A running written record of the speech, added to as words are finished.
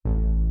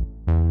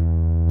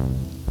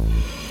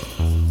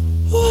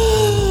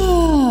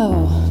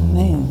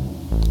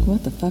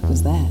What the fuck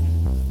was that?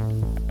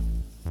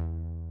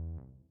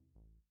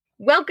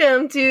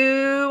 Welcome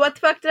to What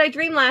the Fuck Did I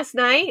Dream Last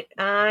Night?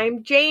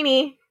 I'm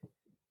Janie.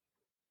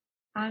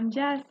 I'm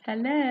Jess.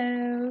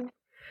 Hello.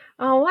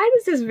 Oh, why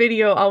does this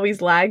video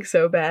always lag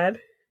so bad?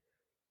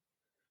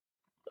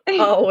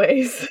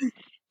 Always.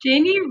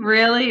 Janie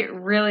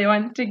really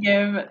wants to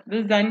give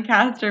the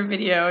Zencastr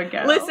video a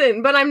go.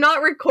 Listen, but I'm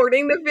not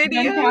recording the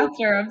video.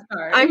 Zencastr, I'm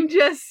sorry.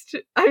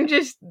 I'm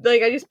just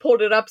like, I just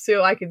pulled it up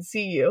so I could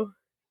see you.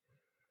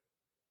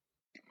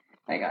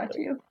 I got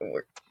you.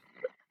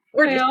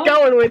 We're just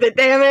going with it,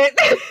 damn it.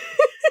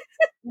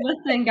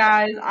 Listen,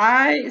 guys,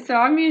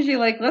 I'm usually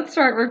like, let's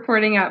start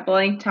recording at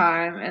blank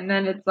time, and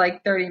then it's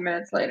like 30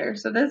 minutes later.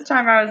 So this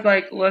time I was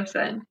like,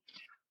 listen,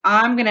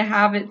 I'm going to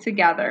have it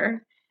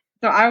together.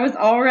 So I was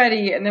all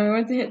ready, and then we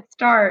went to hit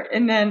start,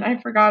 and then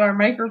I forgot our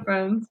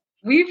microphones.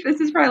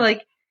 This is probably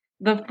like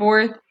the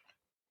fourth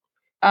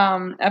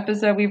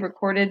episode we've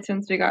recorded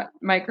since we got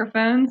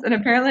microphones, and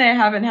apparently I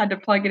haven't had to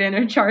plug it in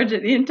or charge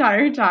it the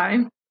entire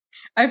time.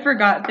 I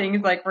forgot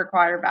things like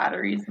require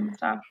batteries and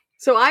stuff.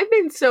 So I've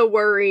been so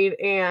worried,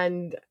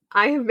 and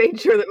I have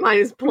made sure that mine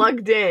is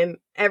plugged in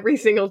every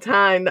single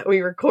time that we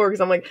record,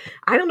 because I'm like,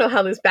 I don't know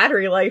how this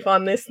battery life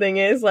on this thing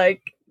is.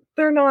 Like,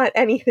 they're not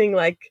anything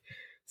like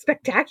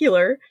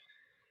spectacular.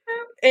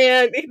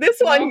 And this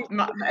one,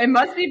 it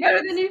must be better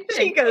than you think.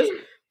 She goes,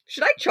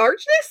 should I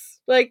charge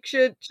this? Like,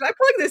 should I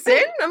plug this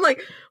in? I'm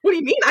like, what do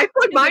you mean? I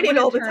plug mine in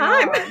all the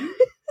time.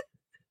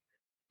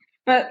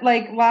 But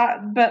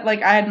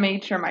I had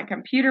made sure my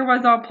computer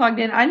was all plugged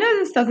in. I know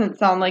this doesn't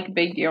sound like a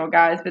big deal,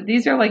 guys, but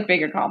these are like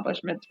big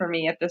accomplishments for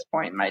me at this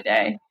point in my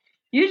day.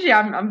 Usually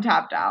I'm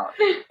tapped out.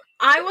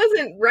 I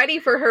wasn't ready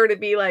for her to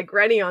be like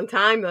ready on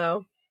time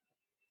though.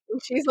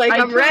 And she's like,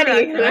 I'm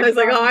ready. And I was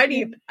like,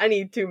 oh, I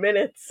need 2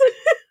 minutes.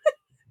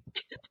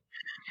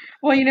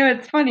 Well,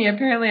 it's funny.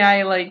 Apparently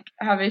I like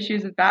have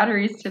issues with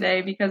batteries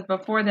today because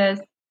before this,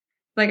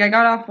 like I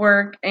got off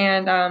work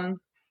and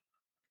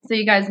so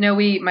you guys know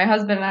my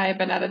husband and I have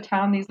been out of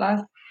town these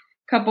last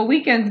couple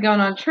weekends going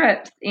on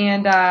trips.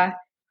 And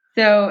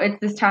so it's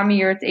this time of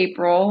year, it's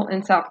April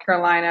in South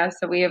Carolina.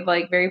 So we have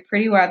like very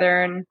pretty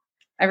weather and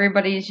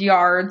everybody's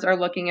yards are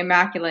looking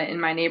immaculate in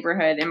my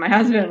neighborhood. And my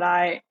husband and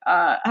I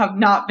have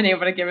not been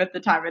able to give it the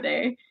time of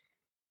day.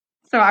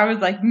 So I was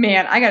like,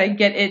 man, I got to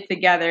get it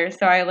together.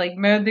 So I like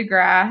mowed the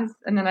grass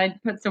and then I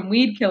put some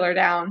weed killer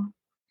down.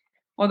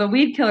 Well, the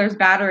weed killer's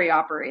battery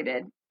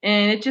operated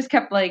and it just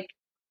kept like,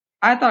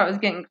 I thought it was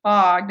getting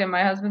clogged, and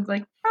my husband's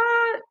like,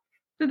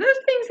 do those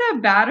things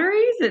have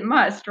batteries? It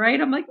must,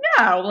 right? I'm like,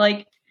 no,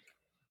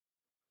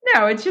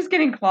 it's just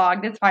getting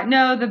clogged. It's fine.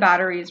 No, the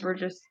batteries were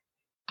just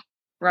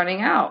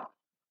running out.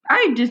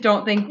 I just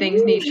don't think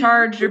things need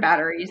charged or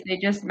batteries. They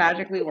just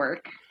magically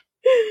work.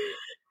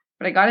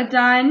 But I got it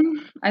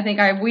done. I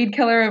think I have weed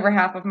killer over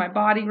half of my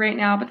body right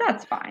now, but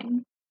that's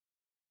fine.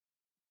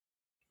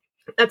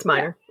 That's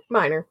minor. Yeah.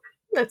 Minor.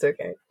 That's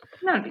okay.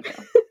 Not a big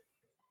deal.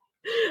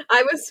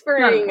 I was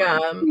spraying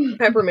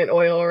peppermint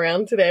oil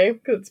around today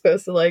because it's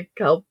supposed to like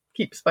help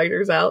keep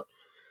spiders out.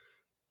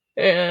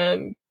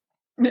 And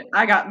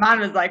mine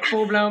was like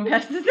full blown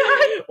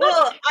pesticide.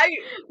 Well,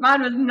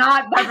 mine was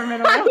not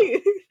peppermint oil.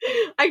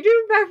 I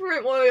do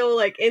peppermint oil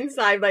like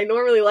inside, but I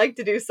normally like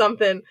to do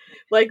something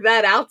like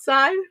that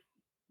outside.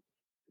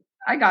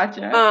 I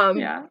gotcha.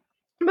 Yeah.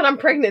 But I'm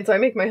pregnant, so I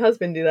make my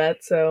husband do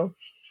that. So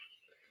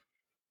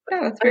yeah,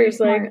 that's very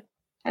smart. Like,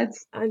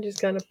 I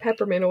just got a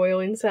peppermint oil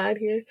inside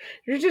here.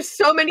 There's just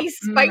so many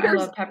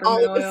spiders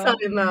all of a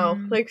sudden, though.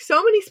 Like,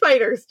 so many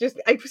spiders. Just,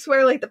 I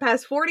swear, like, the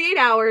past 48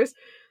 hours,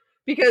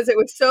 because it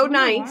was so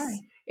nice. Why?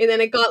 And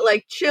then it got,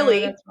 like, chilly.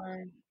 That's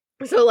fine.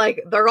 So,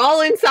 like, they're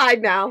all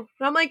inside now. And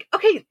I'm like,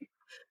 okay.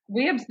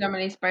 We have so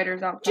many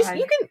spiders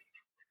outside.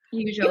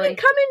 You can come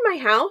in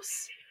my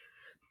house,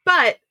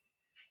 but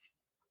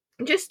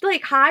just,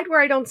 like, hide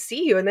where I don't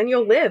see you, and then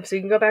you'll live, so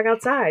you can go back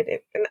outside.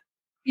 And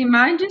see,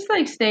 mine just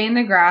like stay in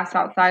the grass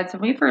outside. So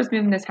when we first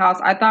moved in this house,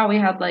 I thought we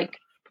had like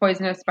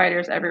poisonous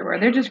spiders everywhere.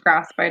 They're just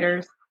grass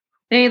spiders.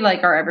 They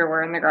like are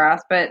everywhere in the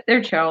grass, but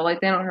they're chill. Like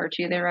they don't hurt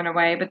you. They run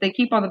away, but they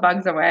keep all the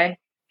bugs away.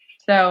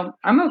 So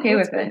I'm okay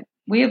with it.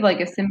 We have like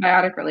a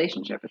symbiotic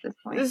relationship at this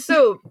point.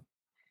 So,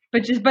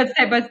 but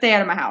stay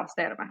out of my house.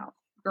 Stay out of my house.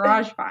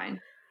 Garage, fine.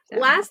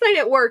 Last night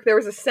at work, there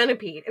was a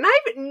centipede, and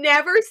I've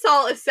never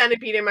saw a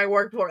centipede in my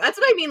work before. That's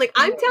what I mean. Like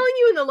I'm telling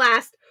you, in the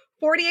last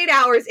 48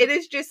 hours, it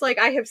is just like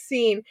I have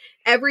seen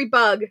every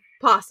bug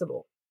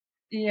possible.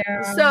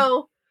 Yeah.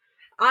 So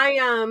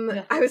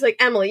I was like,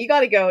 Emily, you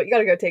gotta go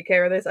take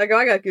care of this. I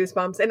got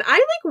goosebumps. And I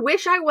like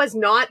wish I was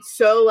not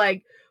so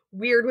like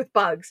weird with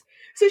bugs.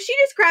 So she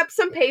just grabbed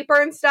some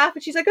paper and stuff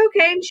and she's like,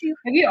 okay. And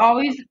have you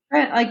always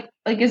like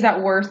is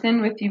that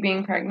worsened with you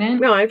being pregnant?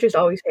 No, I've just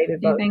always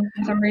hated bugs. Do you think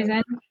for some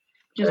reason?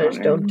 I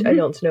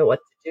don't know what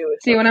to do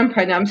with See, when I'm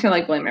pregnant, I'm just gonna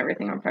like blame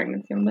everything on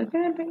pregnancy. I'm like,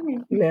 I'm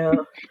pregnant.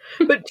 No.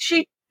 But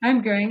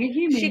I'm growing a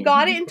human. She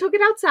got it and took it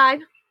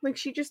outside. Like,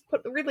 she just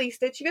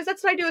released it. She goes,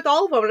 that's what I do with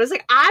all of them. And I was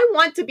like, I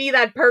want to be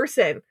that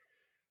person.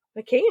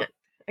 I can't.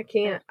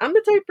 I'm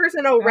the type of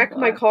person that'll wreck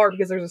my car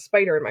because there's a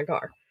spider in my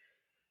car.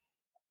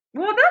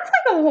 Well, that's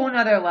like a whole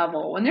nother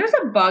level. When there's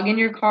a bug in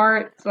your car,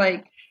 it's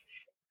like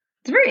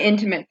it's a very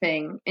intimate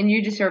thing, and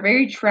you just are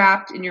very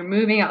trapped, and you're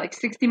moving at like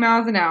 60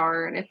 miles an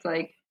hour, and it's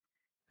like,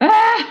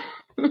 ah,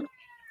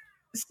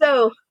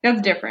 So,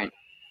 that's different.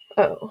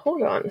 oh,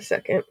 hold on a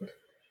second.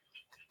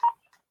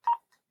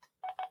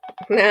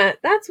 Nah,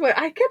 that's what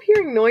I kept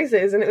hearing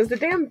noises, and it was the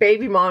damn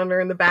baby monitor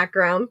in the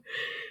background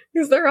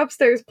because they're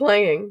upstairs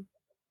playing.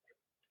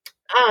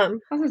 I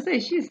was gonna say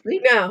she's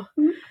asleep. No,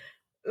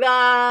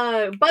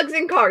 the bugs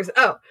in cars.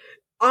 Oh,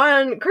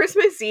 on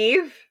Christmas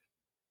Eve,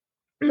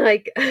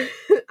 like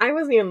I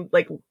wasn't even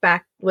like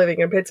back living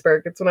in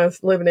Pittsburgh. It's when I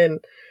was living in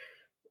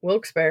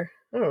Wilkes-Barre.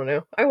 I don't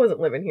know. I wasn't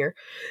living here.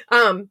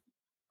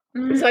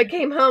 So I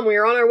came home. We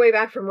were on our way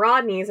back from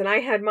Rodney's, and I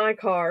had my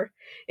car,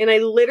 and I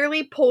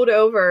literally pulled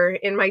over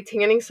in my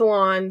tanning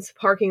salon's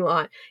parking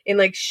lot and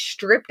like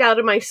stripped out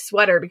of my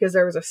sweater because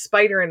there was a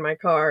spider in my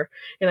car,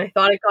 and I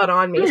thought it got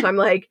on me. So I'm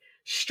like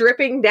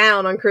stripping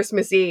down on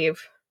Christmas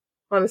Eve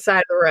on the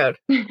side of the road.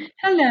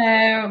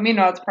 Hello.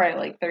 Meanwhile, it's probably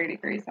like 30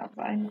 degrees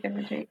outside, give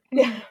or take.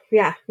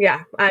 Yeah.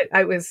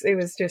 I was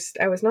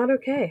not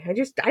okay.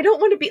 I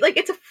don't want to be like,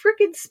 it's a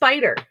freaking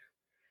spider.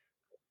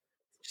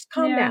 Just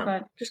calm down.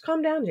 But... Just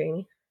calm down,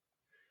 Jamie.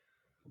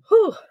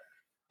 Whew.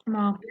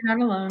 Well, you're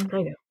not alone.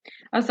 I know.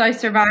 Oh, so I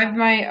survived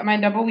my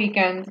double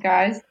weekends,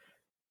 guys.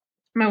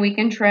 My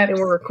weekend trips. And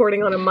we're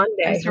recording on a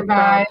Monday. I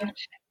survived.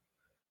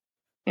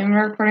 And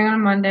we're recording on a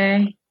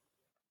Monday.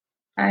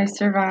 I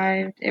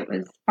survived. It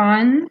was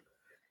fun.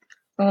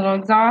 A little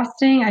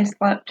exhausting. I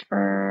slept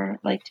for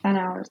like 10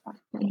 hours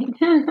last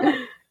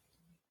night.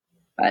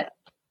 But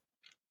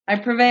I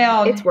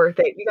prevailed. It's worth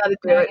it. You got to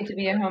do I it. get to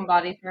be a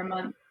homebody for a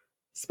month.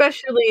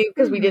 Especially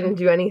because we didn't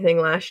do anything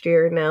last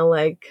year. Now,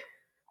 like,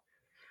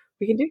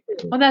 we can do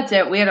it. Well, that's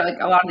it. We had like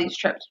a lot of these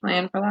trips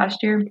planned for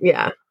last year.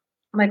 Yeah.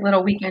 Like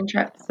little weekend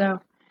trips. So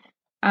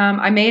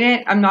I made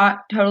it. I'm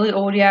not totally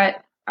old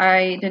yet.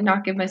 I did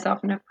not give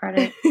myself enough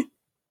credit.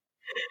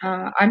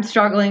 I'm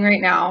struggling right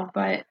now,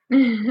 but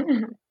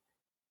I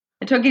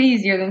took it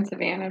easier than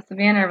Savannah.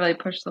 Savannah really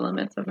pushed the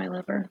limits of my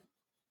liver.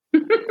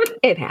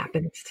 It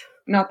happens.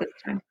 Not this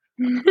time.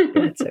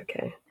 That's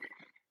okay.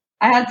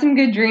 I had some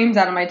good dreams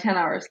out of my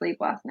 10-hour sleep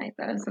last night,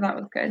 though, so that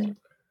was good.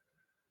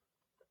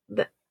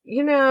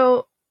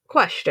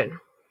 Question.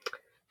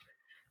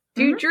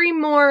 Do you dream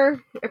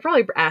more? I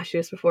probably asked you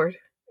this before.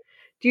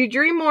 Do you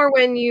dream more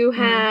when you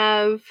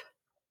have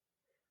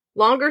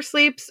longer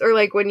sleeps or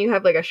like when you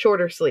have like a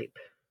shorter sleep?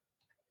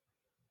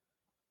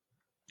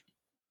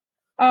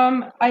 I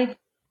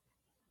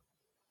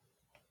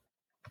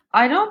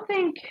don't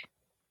think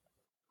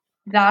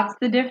that's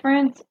the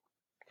difference.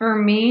 For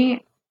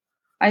me,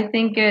 I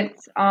think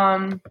it's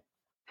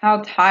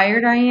how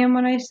tired I am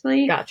when I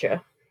sleep.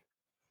 Gotcha.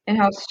 And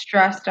how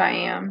stressed I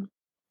am.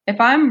 If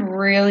I'm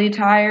really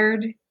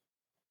tired,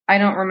 I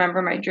don't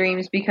remember my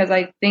dreams because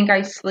I think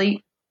I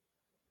sleep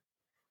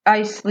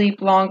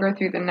longer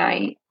through the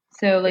night.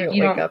 So like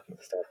you don't wake up and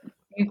stuff.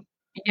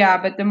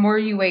 Yeah, but the more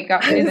you wake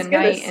up through the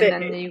night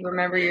and then you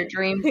remember your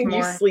dreams more.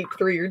 You sleep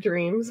through your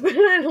dreams, but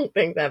I don't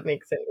think that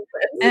makes any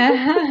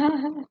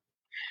sense.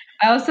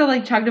 I also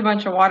like chugged a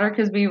bunch of water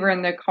because we were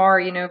in the car,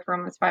 for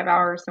almost 5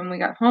 hours. So when we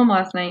got home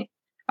last night,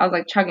 I was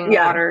like chugging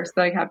water,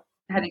 so I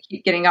had to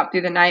keep getting up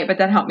through the night, but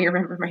that helped me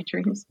remember my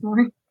dreams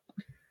more.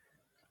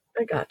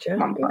 I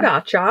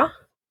gotcha.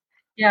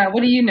 Yeah,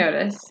 what do you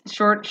notice?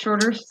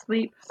 Shorter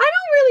sleep? I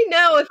don't really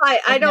know if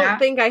I don't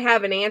think I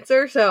have an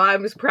answer, so I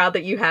was proud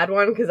that you had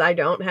one because I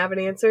don't have an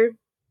answer.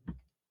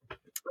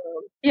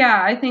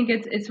 Yeah, I think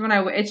it's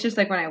it's just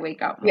like when I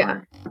wake up more.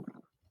 Yeah.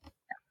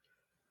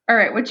 All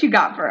right, what you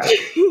got for us?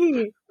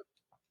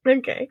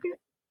 Okay.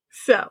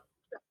 So,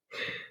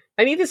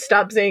 I need to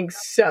stop saying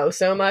so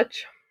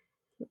much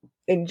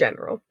in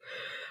general.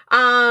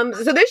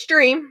 So this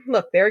dream,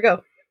 look, there we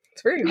go.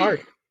 It's very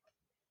hard.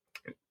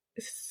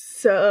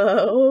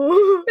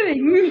 So,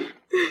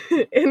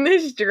 in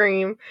this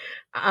dream,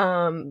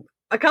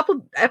 a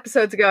couple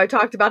episodes ago, I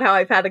talked about how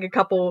I've had like a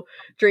couple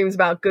dreams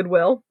about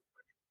Goodwill.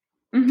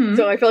 Mm-hmm.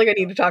 So I feel like I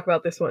need to talk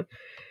about this one.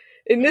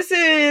 And this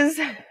is,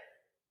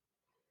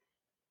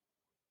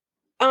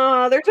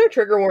 there's no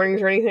trigger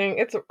warnings or anything.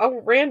 It's a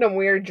random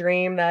weird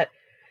dream that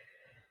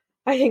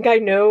I think I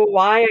know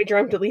why I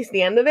dreamt at least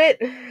the end of it,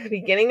 the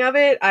beginning of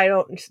it. I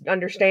don't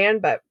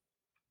understand, but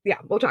yeah,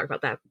 we'll talk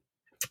about that.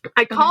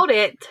 I called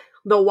it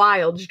the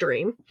Wilds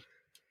dream.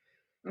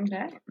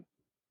 Okay.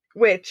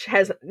 Which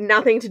has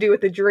nothing to do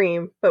with the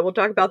dream, but we'll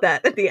talk about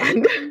that at the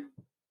end.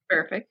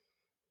 Perfect.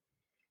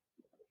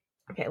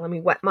 Okay, let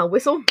me wet my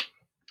whistle.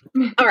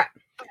 All right.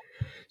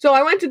 So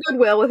I went to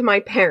Goodwill with my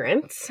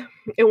parents,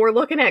 and we're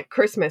looking at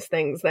Christmas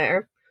things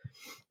there.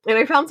 And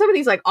I found some of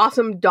these like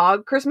awesome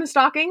dog Christmas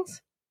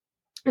stockings.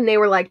 And they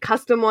were like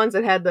custom ones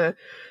that had the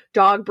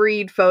dog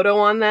breed photo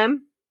on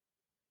them.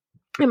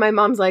 And my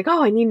mom's like,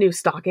 oh, I need new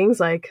stockings.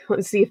 Like,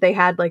 let's see if they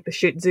had like the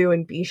Shih Tzu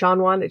and Bichon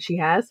one that she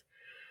has.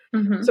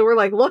 Mm-hmm. So we're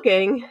like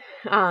looking.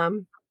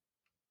 And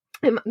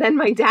then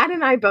my dad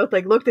and I both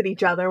like looked at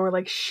each other and we're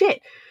like,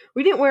 shit,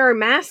 we didn't wear our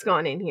mask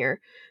on in here.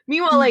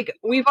 Meanwhile, like,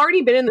 we've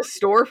already been in the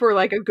store for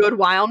like a good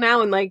while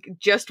now and like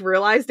just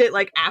realized it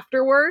like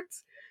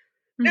afterwards.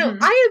 No,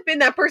 I have been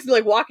that person to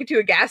like walk into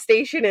a gas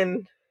station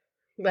and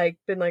like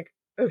been like,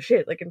 oh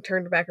shit, like, and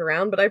turned back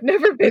around, but I've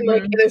never been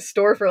like in a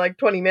store for like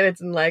 20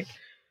 minutes and like,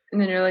 and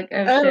then you're like,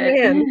 oh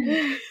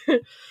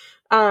shit.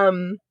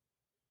 Man.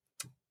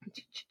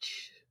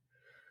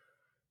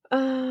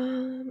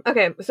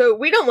 Okay, so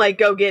we don't like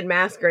go get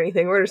masks or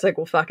anything. We're just like,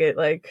 well, fuck it.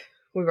 Like,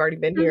 we've already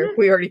been here.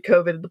 We already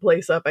COVID'd the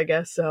place up, I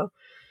guess. So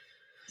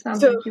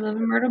sounds like you live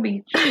in Myrtle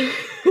Beach.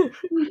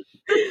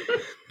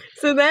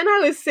 So then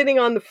I was sitting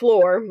on the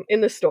floor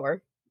in the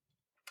store,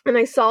 and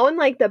I saw in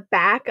like the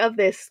back of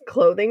this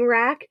clothing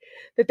rack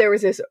that there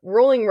was this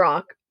Rolling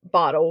Rock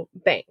bottle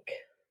bank.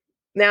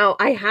 Now,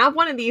 I have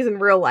one of these in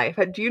real life.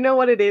 Do you know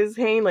what it is,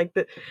 Hayne? Like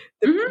the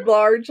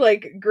large,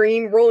 like,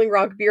 green Rolling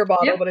Rock beer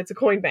bottle, but it's a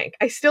coin bank.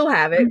 I still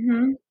have it.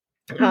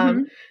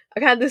 I've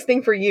had this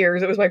thing for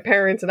years. It was my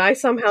parents, and I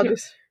somehow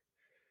just...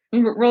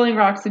 Rolling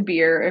Rock's a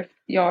beer, if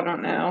y'all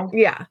don't know.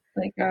 Yeah.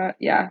 Like, so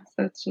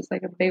it's just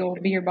like a big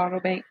old beer bottle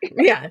bank.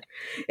 Yeah.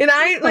 And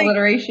I, like...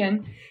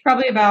 alliteration.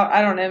 Probably about,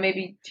 I don't know,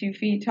 maybe 2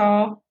 feet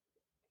tall.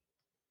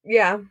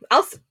 Yeah,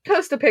 I'll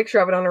post a picture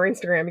of it on our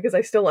Instagram because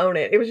I still own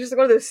it. It was just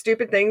one of those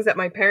stupid things that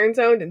my parents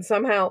owned, and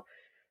somehow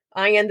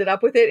I ended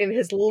up with it, and it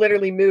has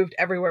literally moved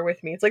everywhere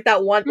with me. It's like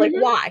that one, like,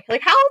 why?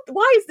 Like,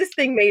 why has this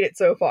thing made it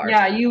so far?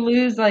 Yeah, you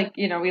lose, like,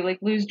 we, like,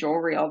 lose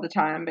jewelry all the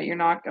time, but you're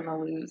not gonna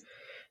lose.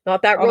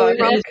 Not that Rolling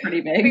Rock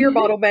pretty big. beer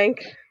bottle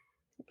bank.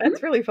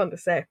 That's really fun to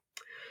say.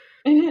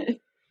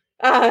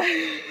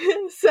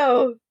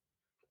 So,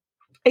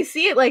 I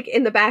see it, like,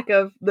 in the back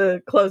of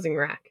the clothing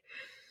rack.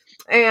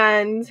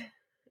 And...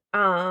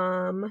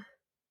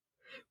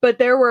 but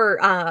there were,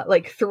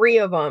 like 3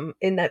 of them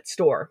in that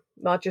store,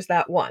 not just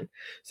that one.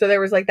 So there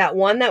was like that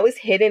one that was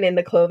hidden in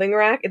the clothing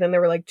rack, and then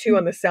there were like 2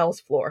 on the sales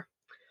floor.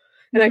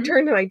 And I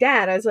turned to my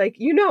dad, I was like,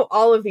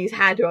 all of these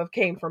had to have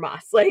came from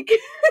us. Like,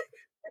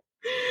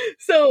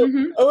 so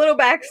a little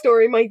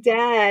backstory, my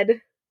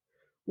dad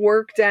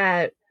worked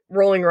at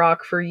Rolling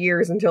Rock for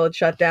years until it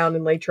shut down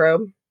in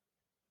Latrobe.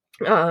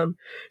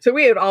 So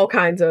we had all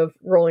kinds of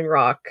Rolling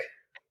Rock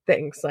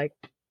things, like,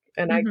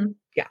 and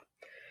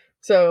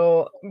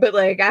So, but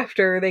like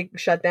after they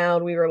shut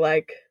down, we were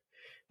like,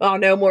 oh,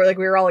 no more. Like,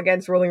 we were all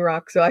against Rolling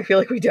Rock. So I feel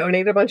like we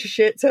donated a bunch of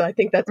shit. So I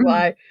think that's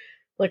why,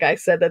 like I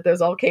said, that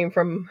those all came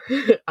from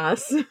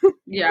us.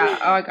 Yeah.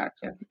 Oh, I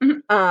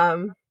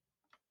gotcha.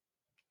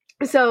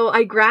 So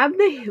I grabbed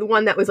the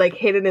one that was like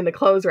hidden in the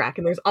clothes rack,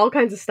 and there's all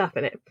kinds of stuff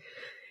in it.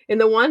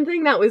 And the one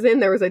thing that was in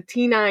there was a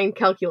T9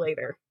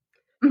 calculator.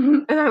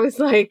 And I was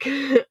like,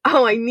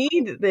 oh, I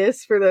need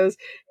this for those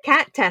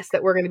CAT tests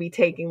that we're going to be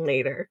taking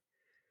later.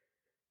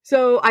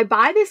 So I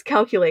buy this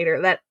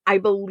calculator that I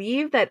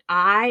believe that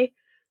I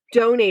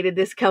donated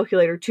this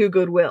calculator to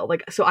Goodwill.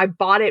 Like, so I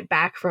bought it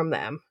back from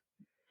them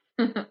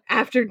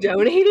after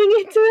donating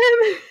it to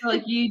them.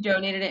 Like, you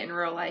donated it in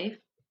real life?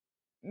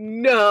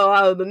 No.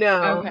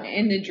 Okay,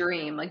 in the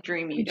dream, like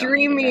Dream you donated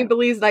Dream me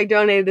believes that I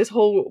donated this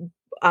whole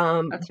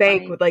bank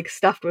funny. with like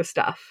stuffed with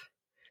stuff.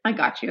 I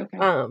got you.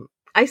 Okay.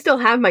 I still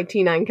have my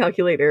T9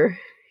 calculator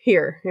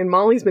here, and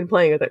Molly's been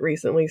playing with it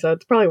recently, so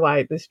it's probably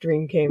why this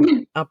dream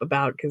came up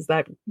about, because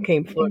that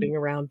came floating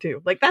around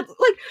too. Like, that's like,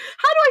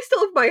 how do I still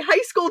have my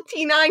high school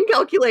T9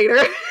 calculator?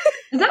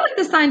 Is that like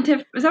is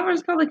that what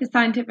it's called, like a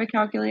scientific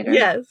calculator?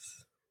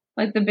 Yes.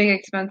 Like the big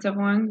expensive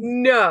ones?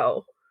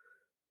 No.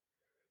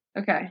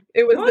 Okay.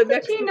 It was the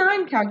next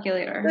T9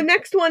 calculator. The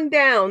next one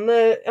down.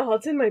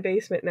 It's in my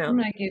basement now. I'm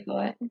gonna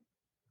Google it.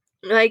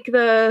 Like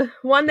the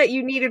one that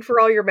you needed for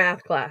all your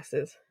math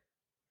classes.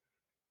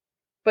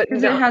 But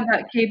because it had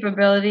that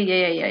capability.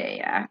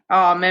 Yeah.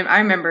 Oh, man, I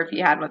remember if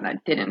you had one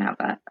that didn't have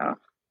that. Oh.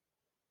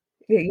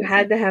 Yeah, you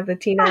had to have the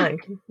T9.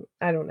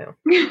 I don't know.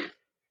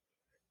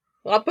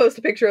 I'll post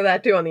a picture of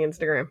that too on the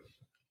Instagram.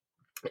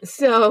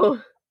 So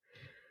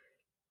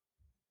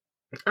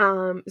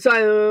I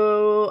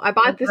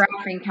bought this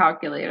graphing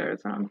calculator is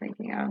what I'm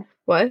thinking of.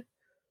 What?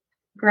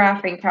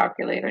 Graphing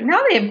calculator.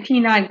 Now they have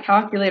T9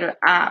 calculator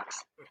apps.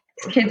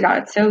 Kids got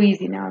it so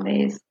easy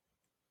nowadays.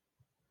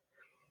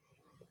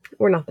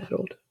 We're not that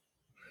old.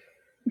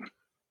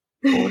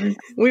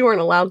 We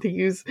weren't allowed to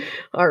use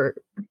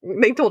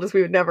they told us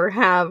we would never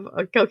have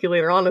a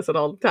calculator on us at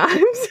all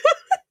times.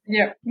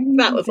 Yeah.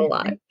 That was a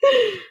lie.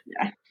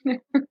 Yeah.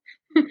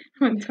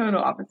 Went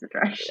total opposite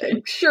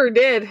direction. Sure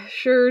did.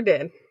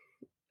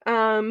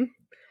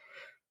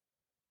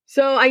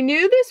 So I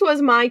knew this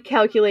was my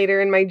calculator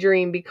in my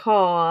dream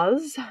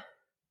because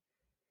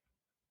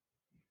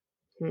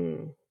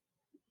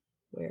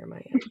where am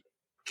I at?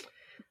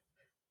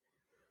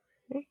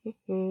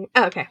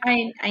 Okay.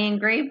 I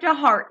engraved a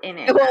heart in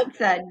it that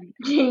said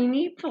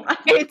Jamie Plug.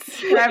 It's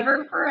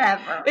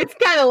forever. It's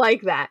kind of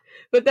like that,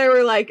 but there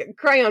were like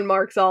crayon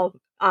marks all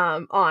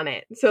on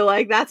it, so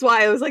like that's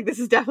why I was like, this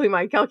is definitely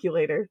my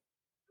calculator.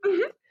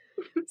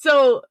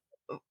 So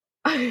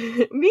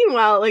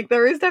meanwhile, like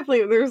there's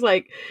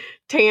like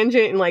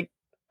Tangent and like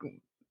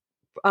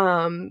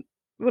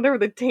whatever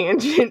the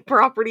tangent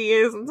property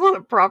is. It's not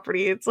a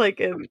property. It's like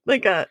a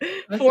Listen,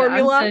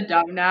 formula. I'm so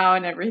dumb now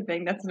and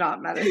everything. That's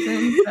not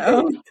medicine.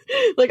 So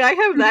Like I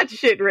have that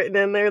shit written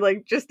in there,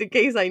 like just in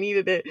case I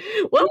needed it.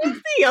 What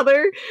was the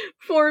other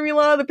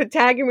formula? The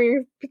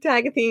Pythagorean.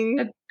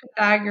 the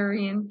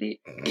Pythagorean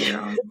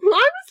theorem.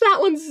 Why was that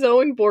one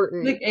so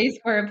important? Like a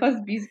squared plus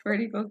b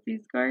squared equals c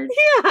squared.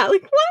 Yeah,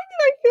 like why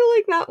did I feel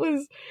like that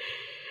was?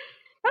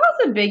 That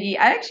was a biggie.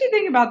 I actually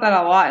think about that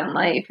a lot in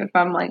life. If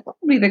I'm like, what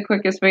would be the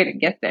quickest way to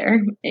get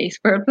there? A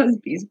squared plus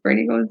b squared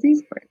equals c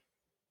squared.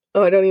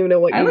 Oh, I don't even know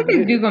what I you look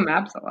do. at Google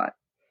Maps a lot.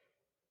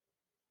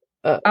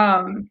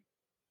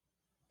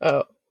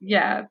 Oh.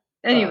 Yeah.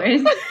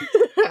 Anyways.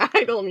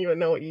 I don't even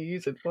know what you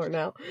use it for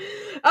now.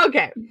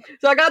 Okay,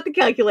 so I got the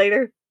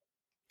calculator.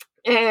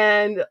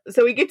 And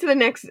so we get to the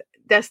next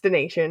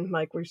destination.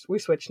 Like we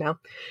switch now.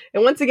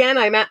 And once again,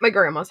 I'm at my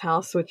grandma's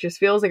house, which just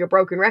feels like a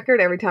broken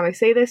record every time I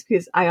say this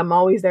because I am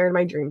always there in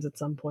my dreams at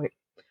some point.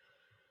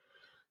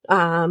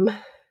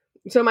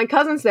 So my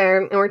cousin's there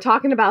and we're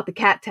talking about the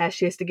cat test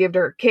she has to give to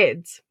her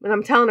kids. And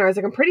I'm telling her, I was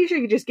like, I'm pretty sure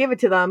you just give it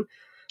to them.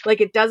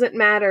 Like it doesn't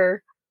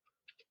matter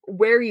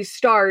where you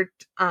start.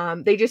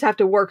 They just have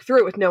to work through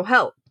it with no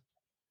help.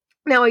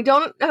 Now I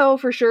don't know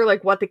for sure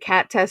like what the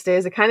cat test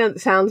is. It kind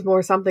of sounds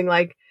more something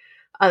like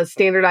a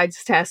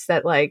standardized test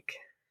that like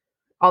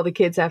all the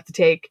kids have to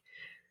take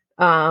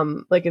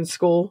like in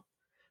school,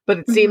 but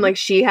it seemed like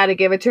she had to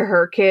give it to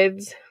her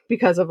kids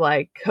because of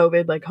like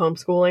COVID, like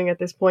homeschooling at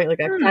this point. Like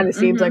that kind of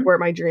seems like where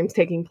my dream's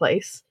taking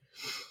place.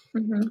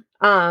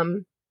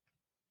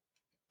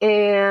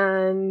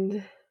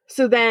 And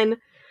so then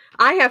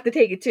I have to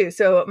take it too.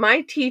 So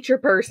my teacher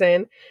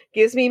person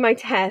gives me my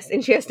test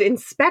and she has to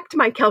inspect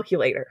my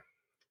calculator,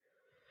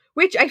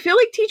 which I feel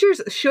like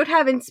teachers should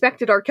have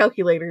inspected our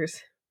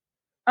calculators.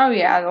 Oh,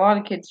 yeah. A lot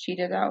of kids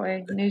cheated that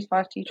way.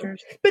 Newsflash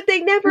teachers. But they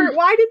never,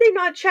 why did they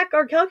not check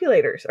our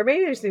calculators? Or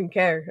maybe they just didn't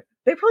care.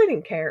 They probably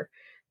didn't care.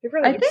 They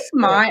probably I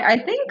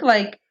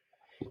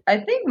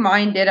think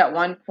mine did at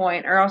one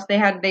point, or else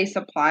they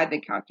supplied the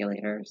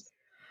calculators.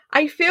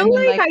 I feel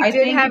like I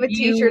did have a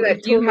teacher that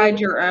if you had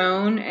your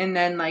own, and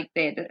then like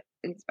they had to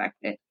inspect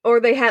it.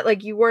 Or they had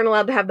like you weren't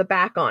allowed to have the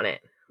back on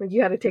it. Like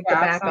you had to take the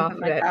back off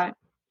of it. That.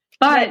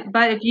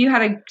 But if you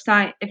had a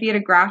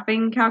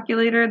graphing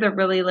calculator, the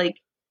really like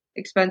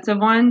expensive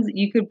ones,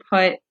 you could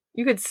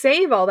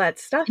save all that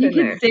stuff in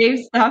there. You could save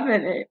stuff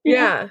in it.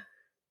 Yeah.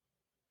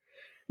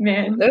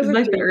 Man, it was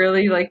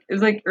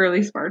like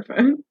early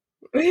smartphone.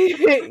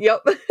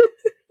 Yep.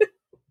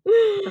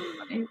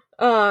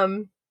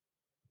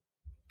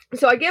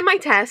 So I get my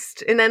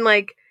test and then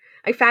like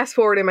I fast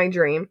forward in my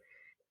dream.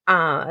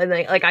 And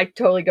I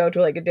totally go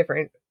to like a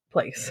different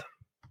place.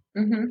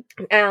 I'm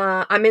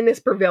in this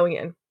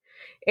pavilion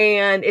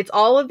and it's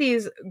all of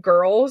these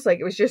girls, like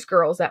it was just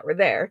girls that were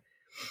there.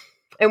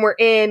 And we're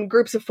in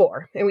groups of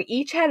 4 and we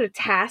each had a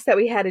task that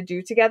we had to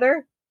do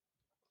together,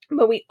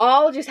 but we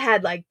all just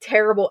had like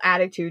terrible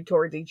attitude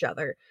towards each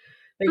other.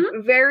 Like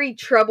very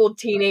troubled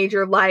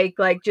teenager, like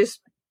just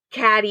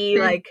catty,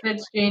 like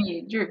bitch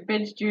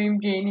dream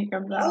Janie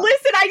comes out.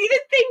 Listen, I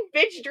didn't think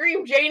bitch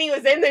dream Janie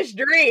was in this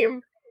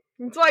dream.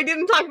 That's why I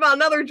didn't talk about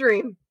another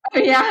dream. Oh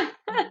yeah.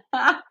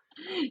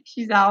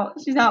 She's out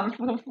in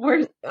full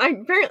force.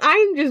 I'm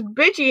just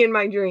bitchy in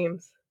my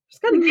dreams.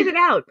 Just gotta get it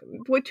out.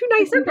 We're too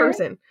nice in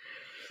person.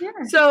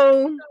 Yeah.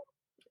 So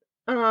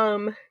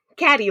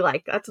catty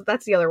like.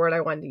 That's the other word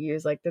I wanted to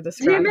use, like to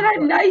describe. Yeah, but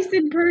I'm nice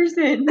in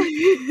person.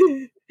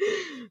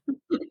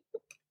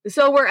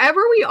 So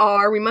wherever we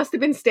are, we must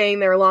have been staying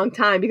there a long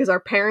time because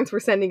our parents were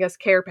sending us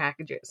care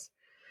packages.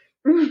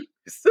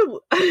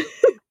 So I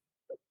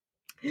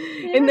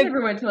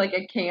never went to like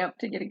a camp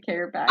to get a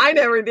care package. I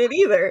never did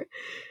either.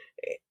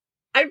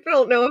 I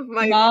don't know if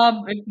my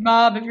mom,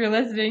 if you're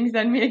listening,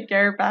 send me a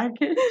care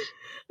package.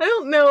 I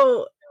don't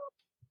know.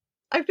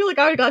 I feel like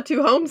I got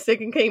too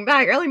homesick and came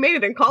back. I only made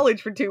it in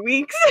college for 2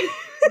 weeks.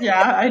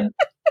 Yeah,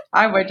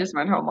 I just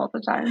went home all the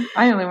time.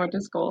 I only went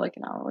to school like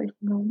an hour away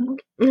from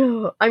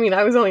home. I mean,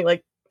 I was only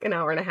like an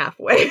hour and a half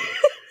away.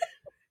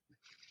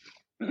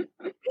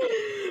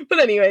 But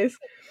anyways,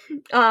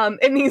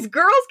 and these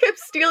girls kept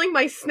stealing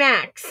my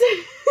snacks.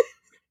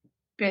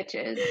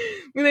 Bitches.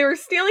 They were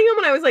stealing them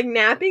when I was like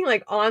napping,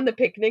 like on the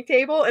picnic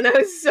table, and I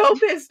was so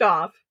pissed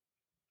off.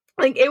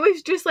 Like it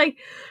was just like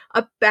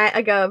a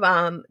bag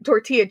of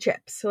tortilla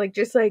chips, like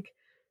just like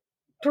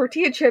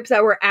tortilla chips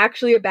that were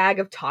actually a bag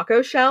of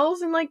taco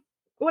shells and like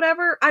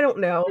whatever. I don't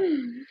know.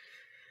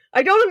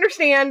 I don't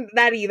understand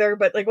that either,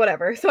 but like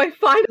whatever. So I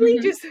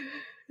finally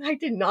I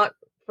did not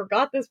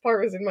forgot this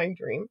part was in my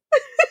dream.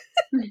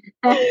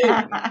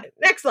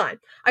 Next line.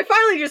 I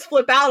finally just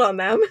flip out on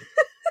them.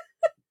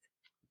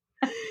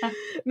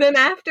 Then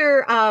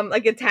after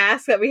like a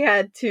task that we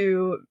had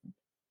to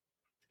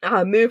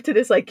move to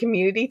this like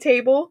community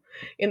table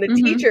and the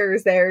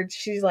teacher's there,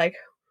 she's like,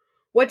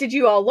 what did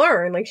you all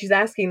learn? Like she's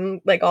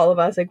asking like all of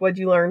us, like, what'd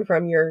you learn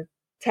from your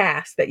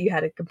task that you had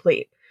to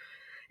complete?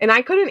 And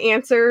I couldn't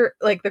answer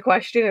like the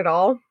question at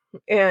all.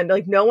 And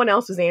like no one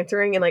else was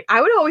answering. And like I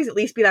would always at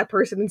least be that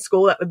person in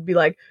school that would be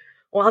like,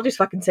 well, I'll just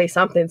fucking say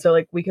something so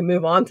like we can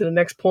move on to the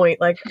next point.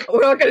 Like,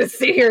 we're not gonna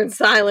sit here in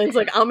silence.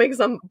 Like, I'll make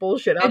some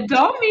bullshit up.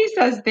 Adult me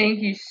says thank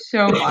you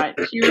so much.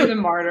 She was a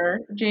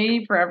martyr.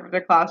 Janie forever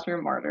the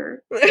classroom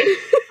martyr.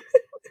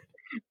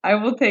 I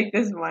will take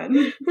this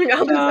one.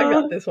 I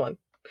got this one.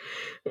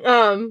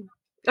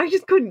 I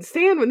just couldn't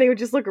stand when they would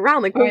just look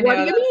around like, well, what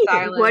do you mean?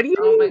 Silence. What do you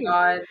mean? Oh my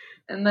god.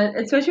 And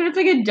especially when it's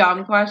like a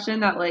dumb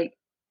question that like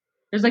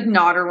there's like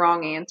not a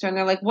wrong answer, and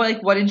they're like,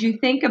 what did you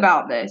think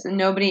about this? And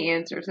nobody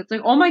answers. It's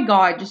like, oh my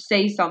god, just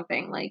say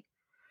something. Like,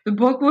 the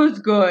book was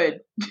good.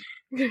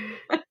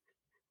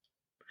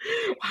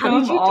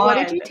 What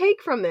did you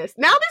take from this?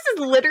 Now this is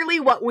literally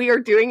what we are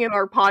doing in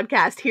our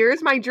podcast.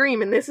 Here's my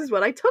dream, and this is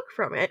what I took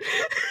from it.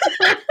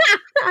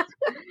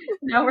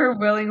 Now we're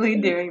willingly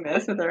doing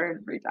this with our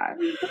own free time.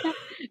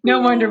 No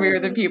wonder we were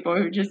the people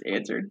who just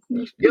answered.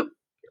 Yep.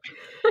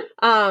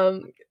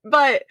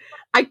 But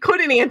I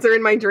couldn't answer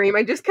in my dream.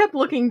 I just kept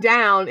looking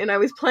down, and I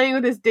was playing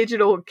with this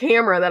digital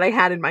camera that I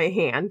had in my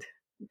hand.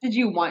 Did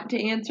you want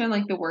to answer and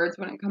like the words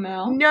wouldn't come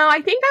out? No,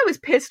 I think I was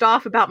pissed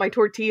off about my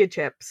tortilla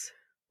chips.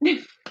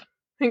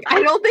 Like,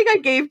 I don't think I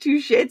gave two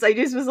shits. I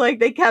just was like,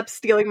 they kept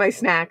stealing my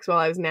snacks while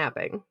I was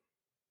napping.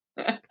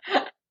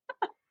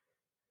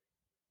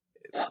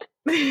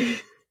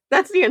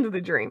 That's the end of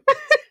the dream.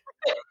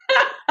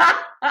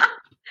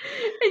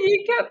 And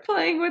you kept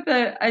playing with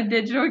a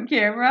digital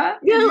camera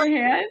in your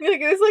hand? Like,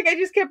 it was like I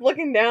just kept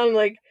looking down,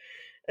 like,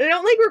 I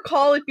don't like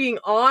recall it being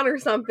on or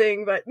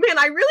something, but man,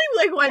 I really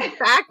like went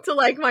back to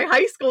like my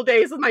high school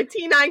days with my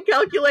T9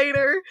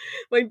 calculator,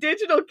 my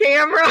digital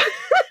camera.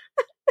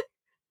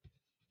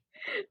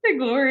 The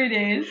glory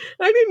days.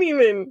 I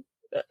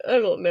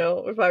don't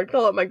know if I would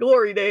call it my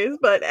glory days,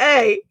 but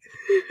hey.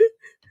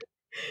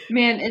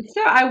 Man,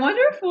 I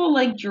wonder if we'll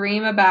like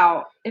dream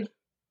about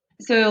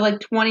like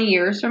 20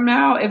 years from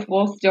now, if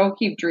we'll still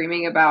keep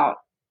dreaming about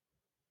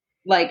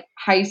like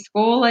high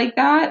school like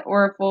that,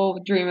 or if we'll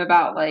dream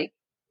about like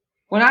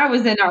when I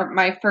was in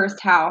my first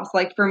house.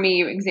 Like for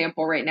me,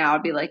 example right now,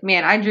 I'd be like,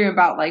 man, I dream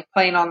about like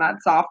playing on that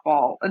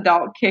softball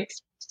adult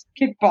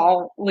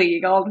kickball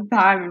league all the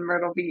time in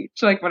Myrtle Beach,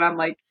 like when I'm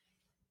like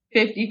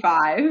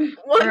 55.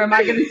 Or am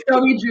I going to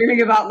still be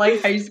dreaming about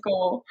like high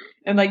school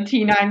and like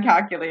T9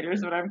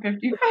 calculators when I'm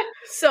 55?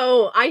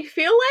 So I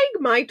feel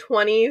like my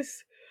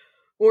 20s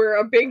were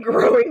a big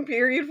growing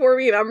period for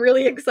me, and I'm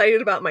really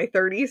excited about my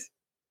 30s.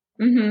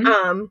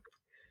 Mm-hmm.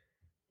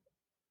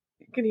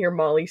 You can hear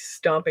Molly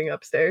stomping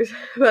upstairs,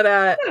 but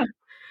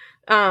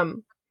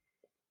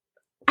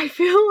I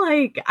feel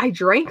like I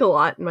drank a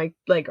lot in my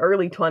like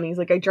early 20s.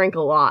 Like I drank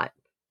a lot,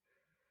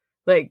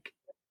 like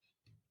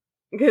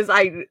because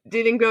I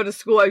didn't go to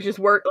school. I just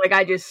worked. Like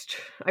I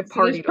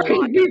partied a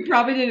lot. You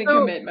probably didn't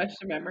commit much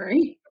to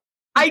memory.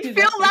 I feel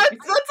that's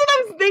what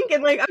I was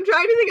thinking. Like, I'm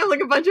trying to think of like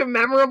a bunch of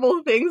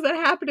memorable things that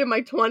happened in my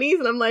 20s,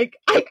 and I'm like,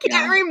 I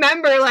can't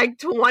remember like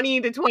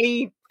 20 to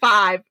 25.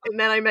 And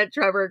then I met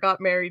Trevor,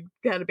 got married,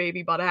 had a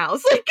baby, bought a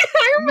house. Like,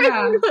 I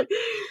remember. Yeah.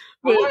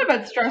 A lot of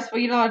it's stressful.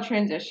 You know, a lot of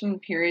transition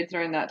periods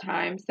during that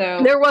time.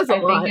 So there was a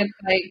lot. I think it's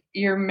like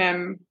your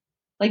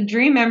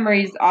dream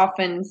memories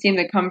often seem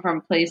to come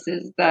from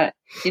places that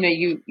you know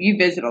you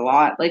visit a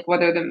lot. Like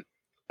whether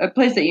a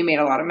place that you made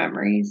a lot of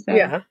memories. So.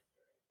 Yeah.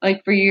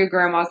 Like for you, your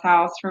grandma's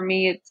house. For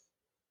me, it's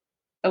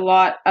a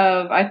lot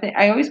of,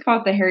 I always call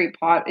it the Harry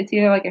Potter. It's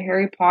either like a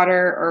Harry Potter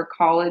or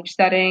college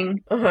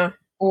setting,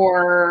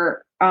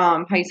 or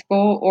high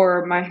school,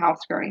 or my house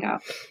growing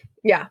up.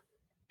 Yeah.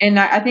 And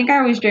I think I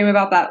always dream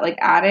about that like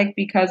attic,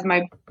 because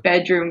my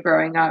bedroom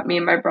growing up, me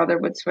and my brother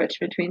would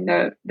switch between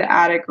the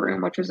attic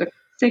room, which was a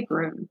sick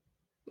room.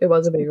 It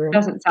was a big room. It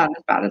doesn't sound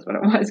as bad as what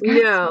it was.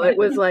 No, it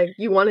was like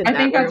you wanted that. I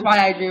think that's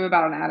why I dream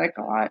about an attic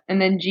a lot.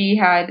 And then G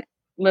had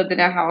lived in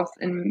a house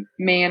in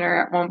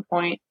Manor at one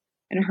point,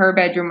 and her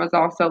bedroom was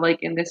also like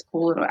in this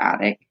cool little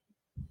attic.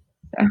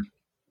 So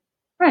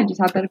I just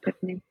had that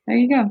epiphany. There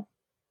you go.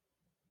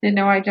 Didn't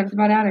know I dreamt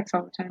about attics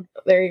all the time.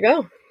 There you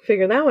go.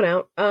 Figure that one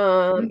out.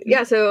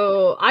 Yeah,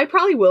 so I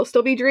probably will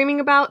still be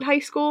dreaming about high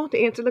school, to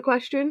answer the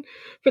question,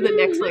 for the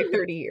next like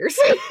 30 years.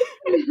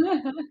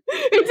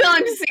 Until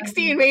I'm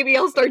 60, and maybe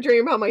I'll start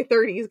dreaming about my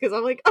 30s, because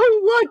I'm like,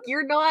 oh look,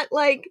 you're not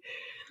like,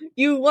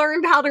 you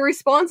learned how to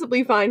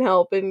responsibly find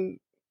help. And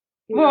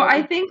well,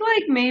 I think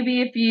like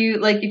maybe if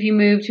you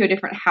move to a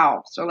different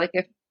house, or like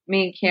if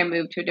me and Cam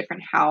move to a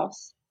different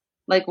house,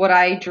 like what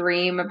I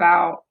dream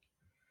about,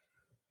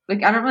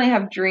 like I don't really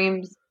have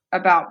dreams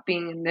about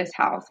being in this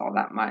house all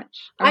that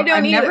much. I've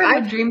never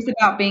had dreams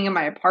about being in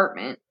my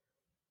apartment.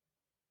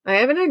 I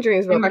haven't had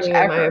dreams about being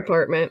in my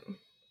apartment.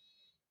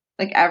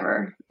 Like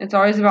ever. It's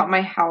always about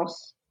my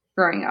house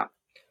growing up.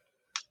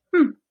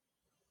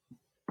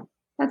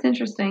 That's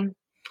interesting.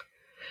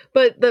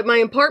 But my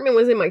apartment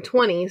was in my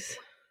 20s.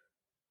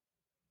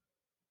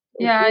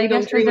 Yeah, I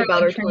guess those are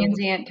like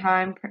transient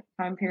time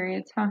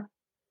periods, huh?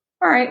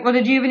 All right. Well,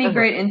 did you have any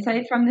great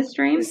insights from this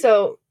dream?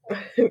 So,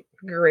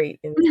 great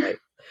insight.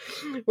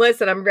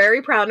 Listen, I'm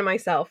very proud of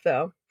myself,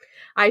 though.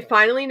 I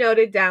finally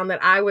noted down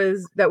that I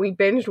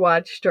binge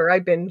watched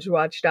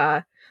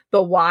The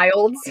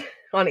Wilds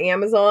on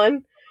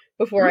Amazon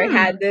before I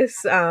had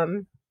this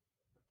There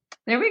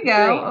we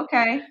go. dream.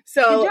 Okay.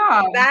 So Good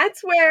job.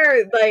 that's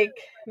where like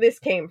this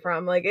came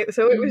from. Like it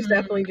was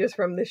definitely just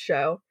from this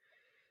show.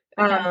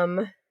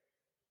 Okay.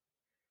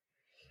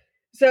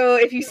 So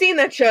if you've seen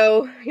that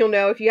show, you'll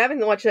know. If you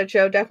haven't watched that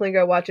show, definitely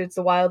go watch it. It's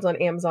The Wilds on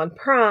Amazon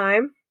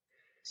Prime.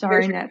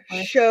 Sorry, There's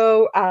Netflix.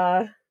 Show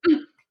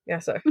yeah,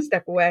 so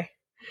step away.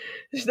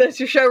 That's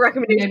your show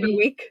recommendation for the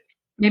week.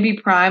 Maybe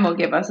Prime will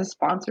give us a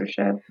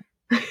sponsorship.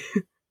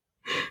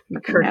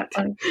 Correct.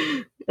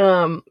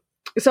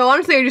 So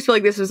honestly, I just feel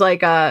like this was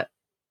like a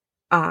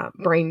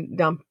brain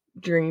dump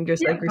dream,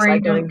 just like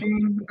recycling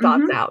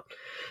thoughts out.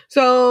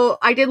 So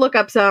I did look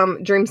up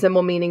some dream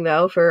symbol meaning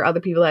though for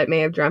other people that may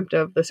have dreamt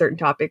of the certain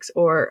topics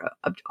or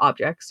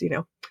objects, you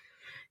know.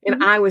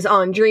 And I was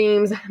on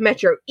Dreams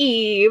Metro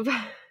Eve,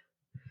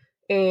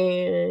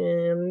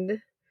 and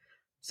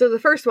so the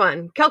first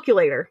one,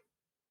 calculator.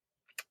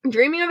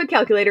 Dreaming of a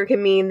calculator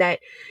can mean that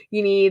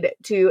you need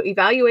to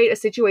evaluate a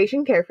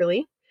situation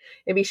carefully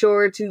and be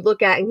sure to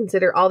look at and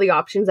consider all the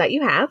options that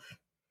you have.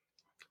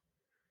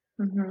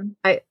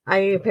 I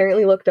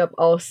apparently looked up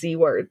all C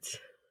words.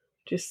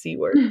 Just C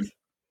words.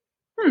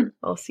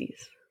 All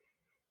C's.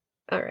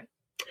 All right.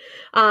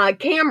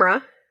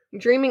 Camera.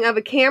 Dreaming of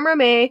a camera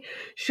may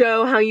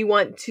show how you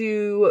want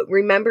to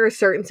remember a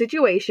certain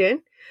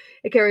situation.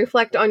 It can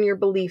reflect on your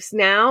beliefs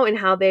now and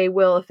how they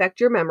will affect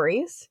your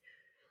memories.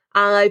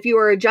 If you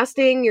are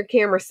adjusting your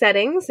camera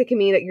settings, it can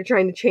mean that you're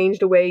trying to change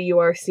the way you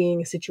are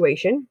seeing a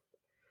situation.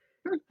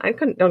 I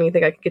don't even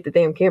think I could get the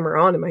damn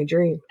camera on in my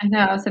dream. I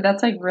know, so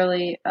that's like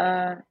really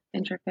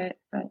intricate,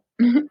 but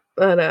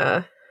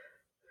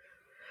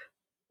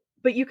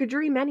you could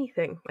dream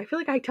anything. I feel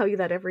like I tell you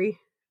that every.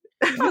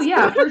 Oh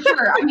yeah, for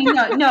sure. I mean,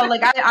 no,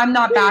 like I'm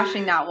not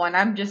bashing that one.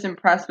 I'm just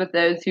impressed with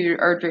those who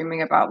are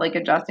dreaming about like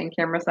adjusting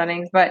camera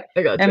settings. But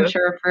I'm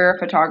sure if you're a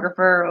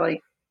photographer,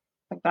 like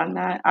I've done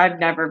that. I'm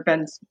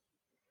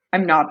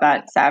not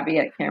that savvy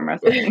at camera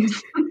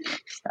settings.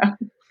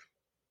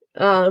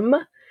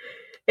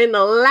 And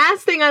the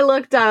last thing I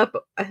looked up,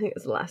 I think it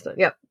was the last one.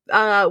 Yep,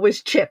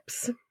 was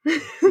chips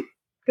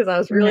because I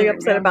was really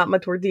upset about my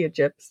tortilla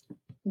chips.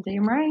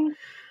 Damn right.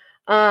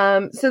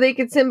 So they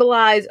could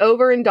symbolize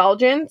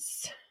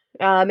overindulgence,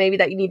 maybe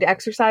that you need to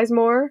exercise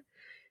more.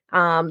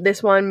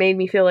 This one made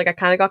me feel like I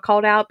kind of got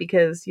called out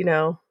because, you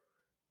know,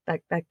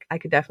 that I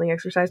could definitely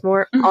exercise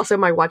more. Also,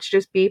 my watch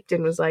just beeped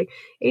and was like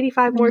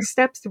 85 more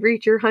steps to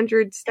reach your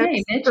 100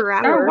 steps per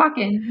hour. Start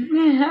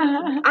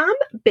walking. I'm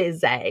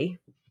busy.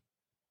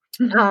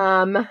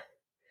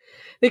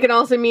 They can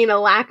also mean a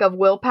lack of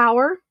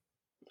willpower.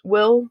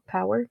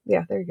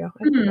 Yeah, there you go.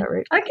 I got that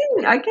right.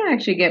 I can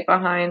actually get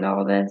behind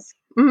all this.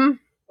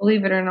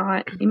 Believe it or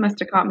not, you must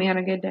have caught me on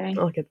a good day.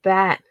 Look at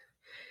that.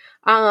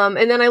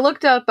 And then I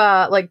looked up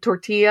like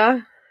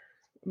tortilla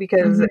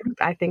because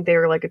I think they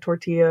were like a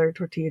tortilla or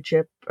tortilla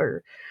chip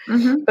or.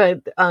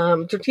 But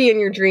tortilla in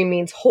your dream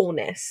means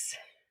wholeness.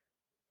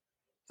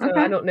 So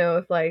I don't know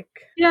if like.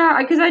 Yeah,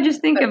 because I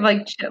just think of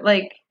like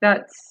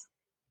that's.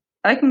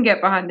 I can get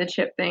behind the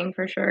chip thing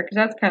for sure because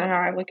that's kind of how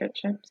I look at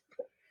chips.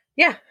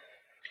 Yeah.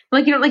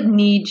 Like you don't like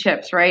need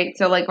chips, right?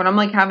 So like when I'm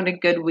like having a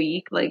good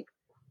week, like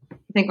I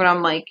think when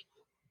I'm like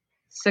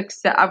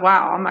success.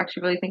 Wow, I'm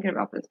actually really thinking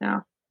about this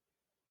now.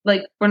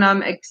 Like when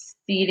I'm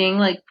exceeding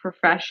like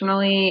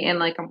professionally and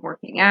like I'm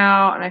working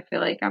out and I feel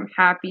like I'm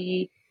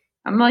happy,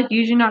 I'm like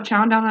usually not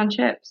chowing down on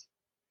chips.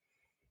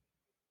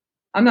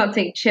 I'm not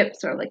saying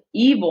chips are like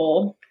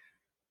evil,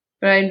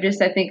 but I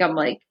think I'm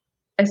like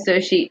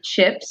associate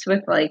chips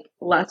with like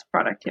less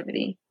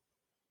productivity.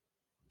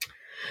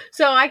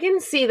 So I can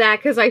see that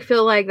because I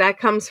feel like that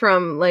comes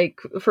from like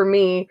for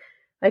me,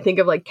 I think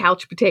of like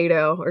couch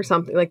potato or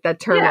something like that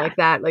term like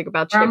that, like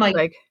about chips. I'm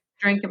like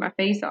drinking my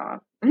face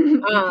off.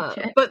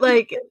 But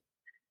like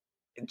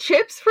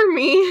chips for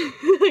me,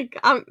 like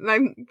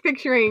I'm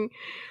picturing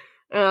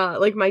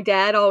like my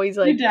dad always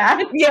like your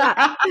dad?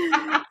 Yeah.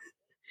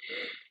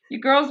 You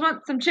girls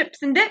want some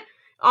chips and dip?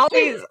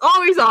 Always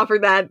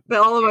offered that to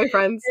all of my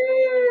friends.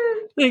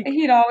 Like,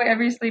 he'd always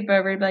every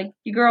sleepover he'd be like,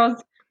 you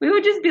girls, we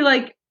would just be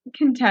like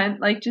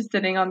content, like just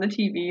sitting on the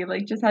TV,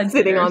 like just had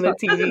sitting on the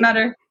TV. Doesn't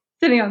matter.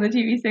 Sitting on the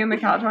TV, sitting on the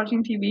couch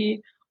watching TV.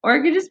 Or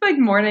it could just be like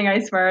morning, I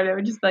swear, and it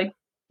would just be like,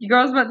 you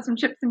girls want some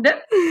chips and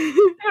dip?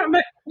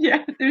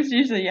 Yeah, there's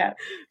usually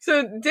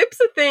So dip's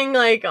a thing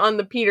like on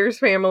the Peters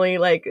family,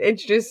 like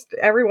it's just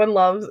everyone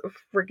loves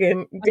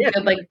freaking dip.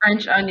 Like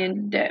French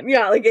onion dip.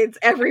 Yeah, like it's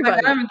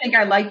everybody. I don't think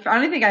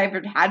I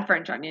ever had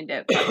French onion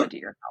dip. I went to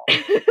your house.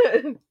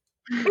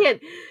 Man,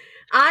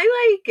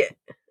 I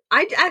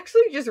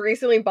actually just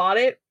recently bought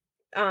it.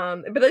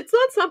 But it's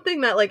not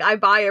something that like I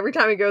buy every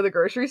time I go to the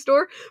grocery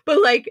store.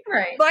 But like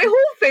my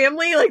whole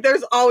family, like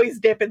there's always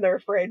dip in their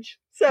fridge.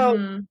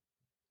 So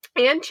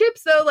and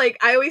chips though, like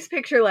I always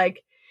picture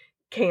like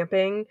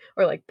camping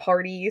or like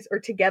parties or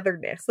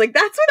togetherness. Like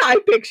that's what I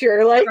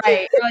picture. Like or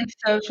like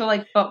social,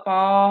 like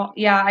football.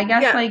 Yeah, I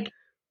guess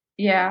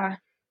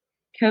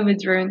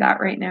COVID's ruined that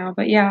right now.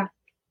 But yeah.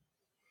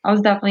 I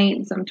was definitely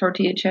eating some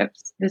tortilla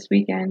chips this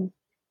weekend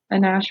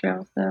in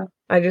Nashville. So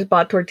I just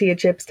bought tortilla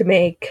chips to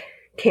make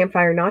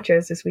campfire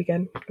nachos this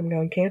weekend. I'm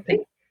going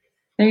camping.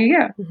 There you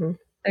go. Mm-hmm.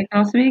 That can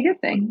also be a good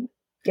thing.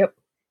 Yep.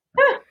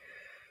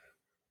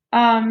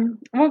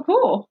 Well,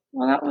 cool.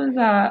 Well, that was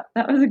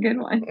a good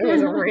one. It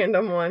was a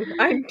random one.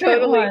 I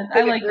totally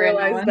didn't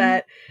realize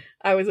that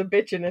I was a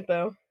bitch in it,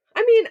 though.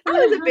 I mean, I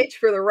was a bitch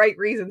for the right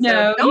reasons.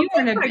 No, so you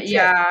weren't a bitch.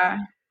 Yeah.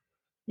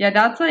 Yeah,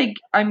 that's like,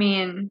 I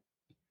mean,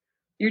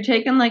 you're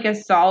taking like a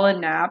solid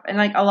nap. And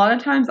like a lot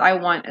of times I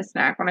want a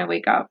snack when I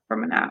wake up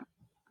from a nap.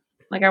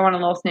 Like I want a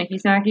little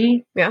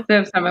snacky. Yeah.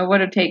 So if someone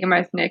would have taken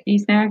my snacky,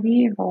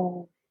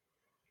 oh,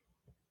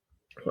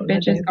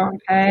 bitch is gonna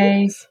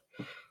pay. Oops.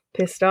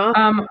 Pissed off.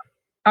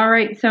 All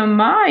right, so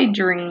my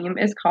dream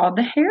is called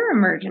The Hair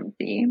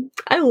Emergency.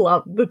 I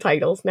love the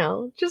titles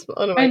now. Just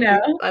one of my I know.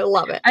 dreams. I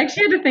love it. I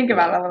actually had to think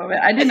about it a little bit.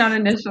 I did not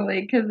initially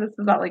because this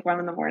is at like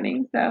 1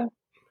 a.m. So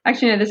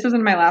actually, no, this was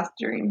in my last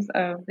dreams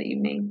of the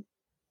evening.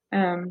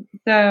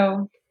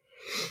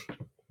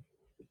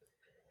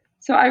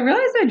 So I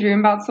realized I dream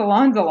about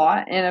salons a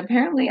lot, and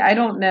apparently I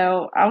don't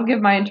know. I'll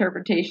give my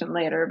interpretation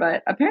later,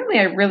 but apparently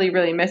I really,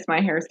 really miss my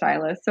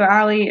hairstylist. So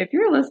Allie, if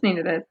you're listening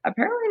to this,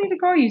 apparently I need to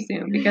call you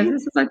soon because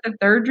this is like the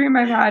third dream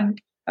I've had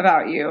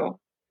about you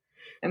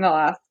in the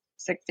last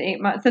 6 to 8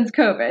 months since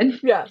COVID.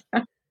 Yeah.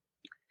 That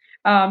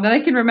I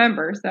can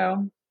remember.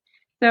 So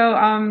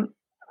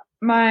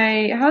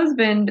my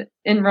husband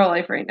in real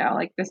life right now,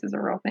 like this is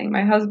a real thing.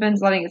 My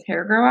husband's letting his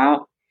hair grow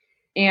out.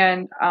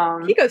 And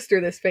he goes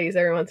through this phase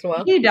every once in a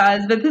while. He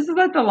does, but this is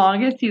like the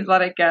longest he's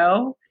let it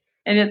go.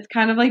 And it's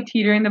kind of like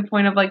teetering the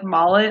point of like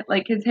mullet.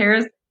 Like his hair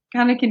is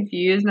kind of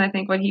confused, and I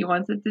think what he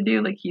wants it to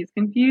do, like he's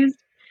confused.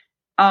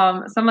 So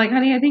I'm like,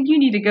 honey, I think you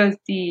need to go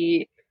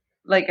see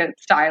like a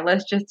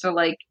stylist just to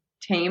like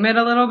tame it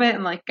a little bit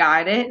and like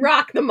guide it.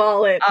 Rock the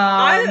mullet.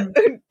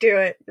 Do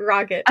it.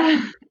 Rock it.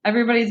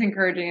 Everybody's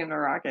encouraging him to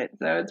rock it,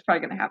 so it's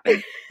probably gonna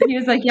happen. He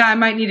was like, yeah, I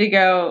might need to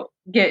go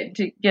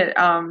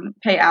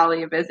pay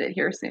Allie a visit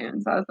here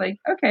soon. So I was like,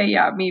 okay,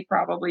 yeah, me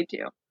probably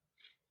too.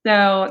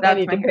 So that's I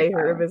need to pay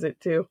her a visit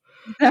too.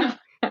 So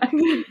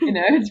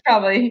it's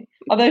probably,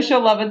 although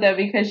she'll love it though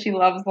because she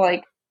loves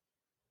like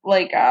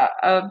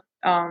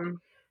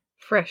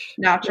fresh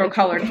natural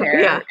colored hair.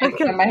 Yeah,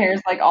 so my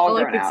hair's like all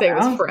grown out. All I could say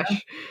was fresh. So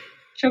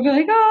she'll be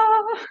like,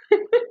 oh.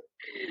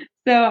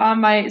 So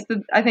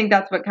I think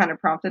that's what kind of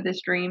prompted this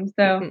dream.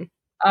 So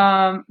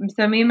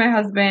so me and my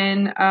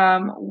husband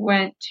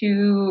went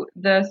to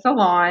the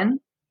salon,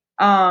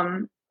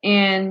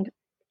 and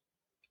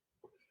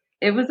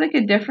it was like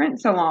a different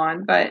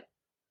salon, but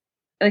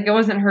like it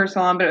wasn't her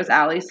salon, but it was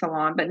Allie's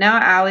salon. But now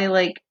Allie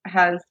like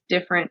has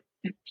different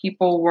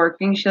people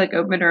working. She like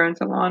opened her own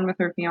salon with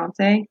her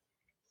fiance,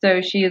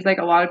 so she has like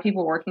a lot of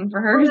people working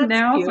for her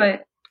now. Cute.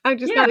 But I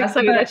just got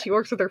excited that she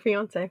works with her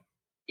fiance.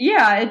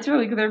 Yeah, it's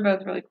really good. They're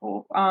both really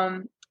cool.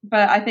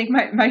 But I think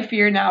my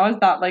fear now is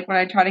that like when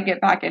I try to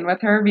get back in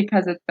with her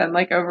because it's been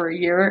like over a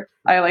year,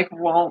 I like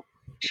won't.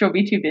 She'll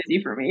be too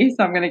busy for me,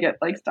 so I'm gonna get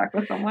like stuck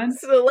with someone.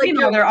 So like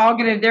they're all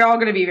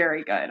gonna be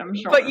very good, I'm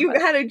sure. But you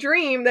had a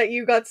dream that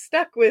you got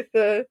stuck with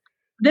the.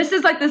 This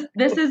is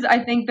I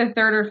think the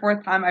third or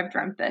fourth time I've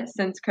dreamt this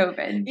since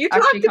COVID. You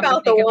talked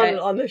about the one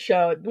on the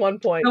show at one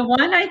point. The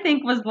one I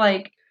think was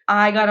like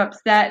I got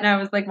upset and I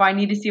was like, well, I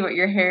need to see what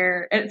your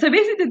hair. And so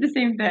basically did the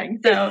same thing.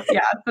 So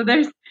yeah. So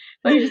let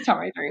me just tell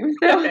my dream.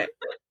 So. Okay.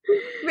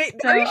 Wait,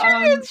 are you sure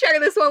you didn't share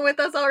this one with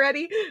us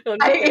already? But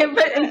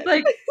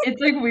it's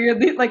like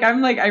weirdly, like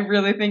I'm like, I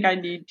really think I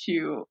need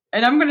to,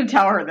 and I'm going to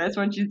tell her this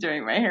when she's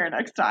doing my hair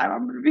next time.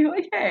 I'm going to be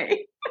like,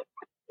 hey.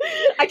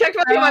 I talked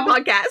about you on my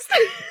podcast.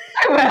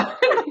 I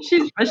will.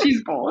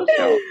 She's cool.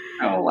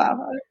 She'll laugh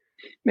at it.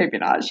 Maybe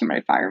not. She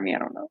might fire me. I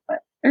don't know. But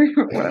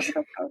whatever.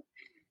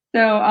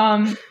 So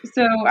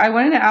I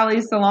went into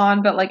Allie's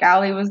salon, but like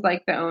Allie was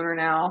like the owner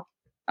now.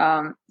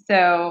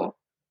 So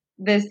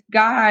this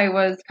guy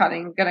was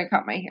gonna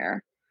cut my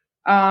hair.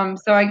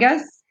 So I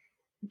guess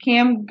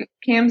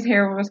Cam's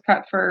hair was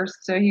cut first.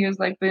 So he was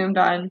like, boom,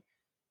 done.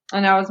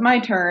 And now it's my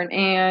turn.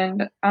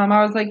 And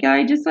I was like, yeah,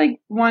 I just like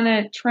want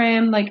to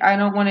trim. Like, I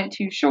don't want it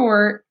too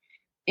short.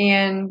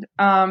 And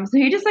so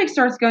he just like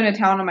starts going to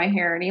town on my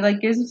hair, and he like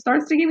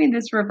starts to give me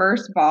this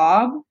reverse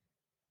bob.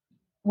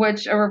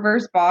 Which a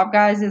reverse bob,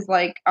 guys, is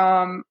like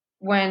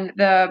when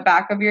the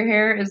back of your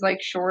hair is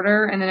like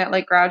shorter and then it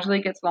like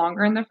gradually gets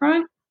longer in the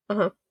front.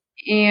 Uh-huh.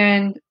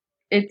 And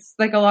it's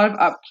like a lot of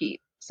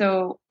upkeep.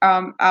 So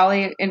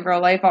Allie in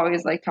real life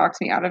always like talks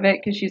me out of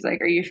it because she's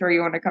like, are you sure you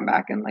want to come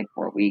back in like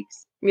 4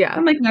 weeks? Yeah.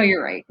 I'm like, no,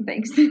 you're right.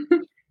 Thanks.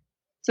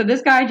 So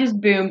this guy just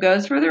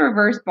goes for the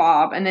reverse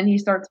bob, and then he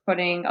starts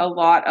putting a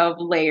lot of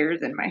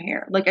layers in my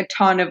hair, like a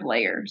ton of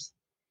layers.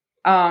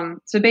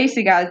 So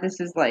basically, guys, this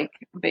is like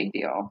a big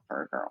deal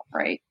for a girl,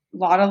 right? A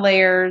lot of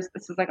layers.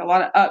 This is like a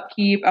lot of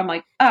upkeep. I'm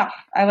like, I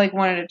like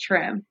wanted to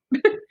trim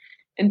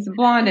and some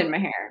blonde in my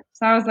hair.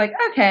 So I was like,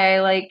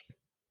 okay, like,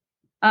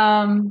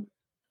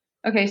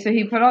 okay. So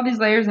he put all these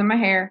layers in my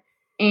hair,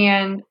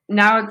 and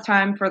now it's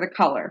time for the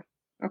color.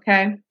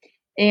 Okay.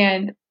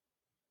 And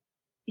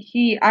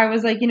I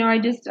was like,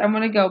 I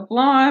want to go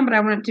blonde, but I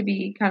want it to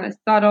be kind of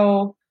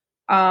subtle.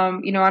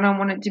 I don't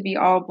want it to be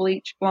all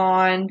bleach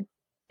blonde.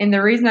 And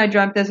the reason I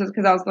dreamt this was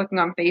because I was looking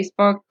on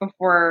Facebook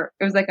before.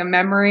 It was like a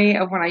memory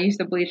of when I used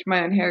to bleach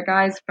my own hair,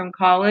 guys, from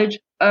college.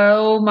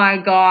 Oh my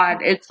God.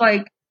 It's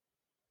like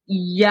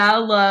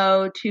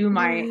yellow to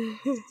my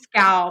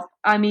scalp.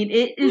 I mean,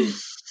 it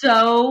is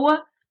so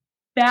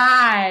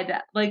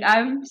bad. Like,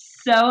 I'm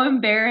so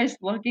embarrassed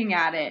looking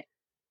at it.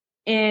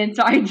 And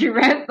so I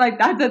dreamt like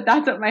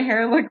that's what my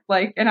hair looked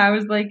like. And I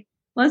was like,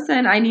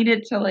 listen, I need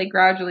it to like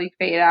gradually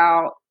fade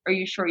out. Are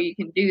you sure you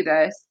can do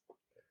this?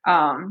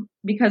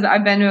 Because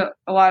I've been to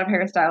a lot of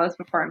hairstylists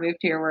before I moved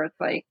here where it's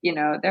like,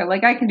 they're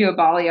like, I can do a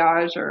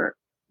balayage or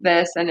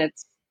this, and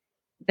it's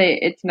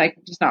like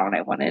just not what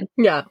I wanted.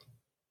 Yeah.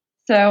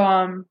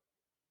 So,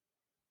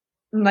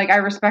 like I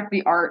respect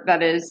the art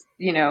that is,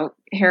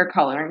 hair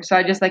coloring. So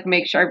I just like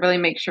I really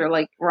make sure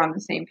like we're on the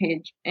same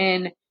page.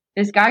 And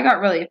this guy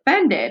got really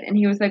offended and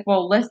he was like,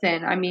 well,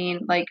 listen, I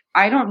mean, like,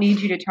 I don't need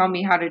you to tell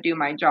me how to do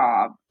my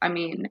job. I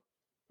mean,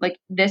 like,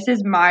 this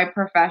is my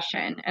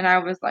profession. And I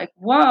was like,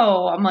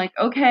 whoa, I'm like,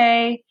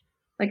 okay.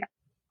 Like,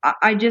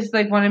 I just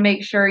like want to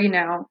make sure,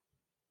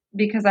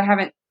 because I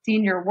haven't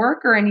seen your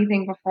work or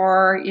anything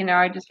before,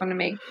 I just want to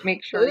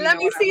make sure. Let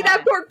me see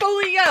that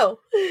portfolio.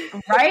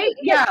 Right?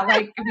 Yeah.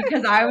 Like,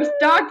 because I was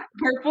stocked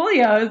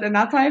portfolios and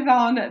that's how I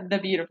found the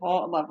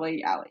beautiful,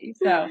 lovely Allie.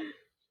 So,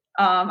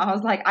 I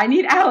was like, I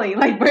need Allie.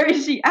 Like, where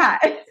is she at?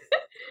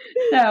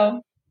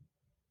 So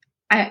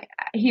I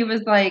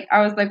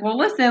was like, well,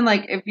 listen,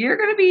 like, if you're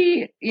going to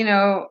be,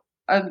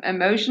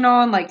 emotional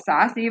and like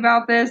sassy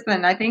about this,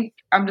 then I think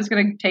I'm just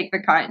going to take the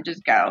cut and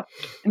just go.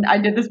 And I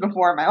did this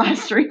before my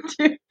last stream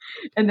too.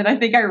 And then I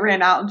think I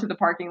ran out into the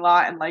parking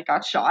lot and like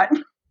got shot.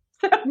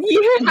 So,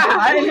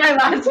 yeah. In my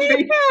last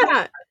stream.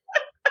 Yeah.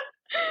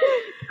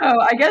 Oh,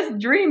 I guess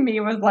Dream Me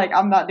was like,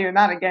 I'm not doing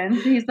that again.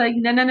 So he's like,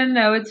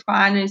 no, it's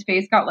fine. And his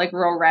face got like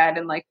real red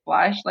and like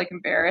flushed, like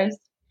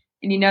embarrassed.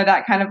 And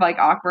that kind of like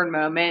awkward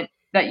moment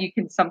that you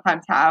can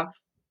sometimes have.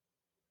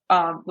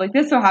 Like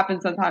this will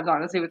happen sometimes,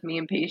 honestly, with me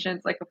and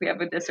patients. Like if we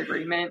have a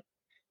disagreement,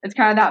 it's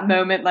kind of that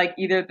moment, like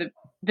either the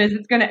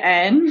visit's going to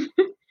end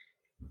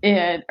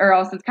or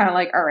else it's kind of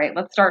like, all right,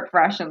 let's start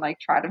fresh and like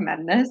try to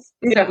mend this.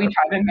 Yeah. So we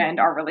try to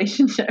mend our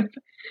relationship.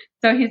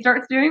 So he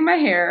starts doing my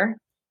hair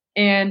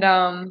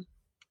and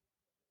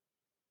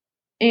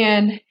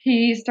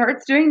he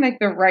starts doing like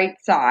the right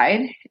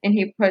side and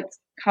he puts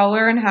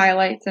color and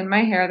highlights in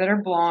my hair that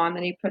are blonde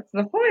and he puts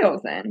the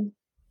foils in.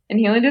 And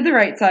he only did the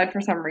right side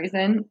for some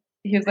reason.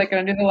 He was like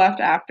going to do the left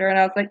after. And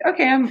I was like,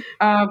 okay,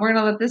 we're going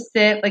to let this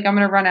sit. Like I'm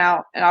going to run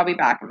out and I'll be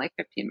back in like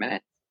 15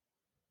 minutes.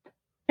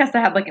 Guess I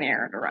had like an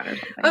errand to run or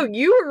something. Oh,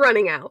 you were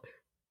running out.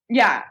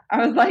 Yeah.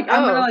 I was like,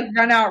 I'm going to like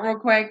run out real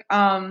quick.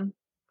 I'll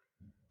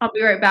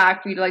be right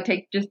back for you to like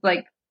take just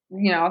like,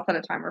 I'll set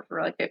a timer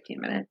for like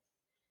 15 minutes.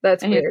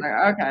 That's and weird. He's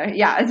like, okay.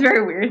 Yeah, it's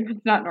very weird.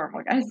 It's not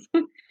normal, guys.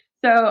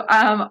 So,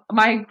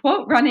 my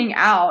quote running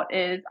out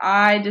is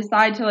I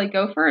decide to like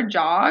go for a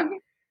jog,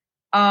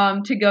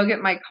 to go get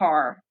my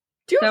car.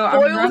 Do you have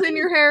foils in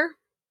your hair?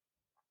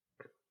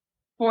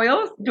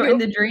 Foils? In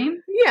the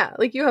dream? Yeah,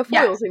 like you have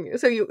foils in you.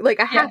 So you like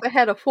half a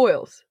head of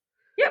foils.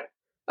 Yep.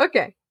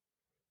 Okay.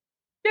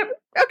 Yep.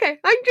 Okay.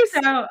 I'm just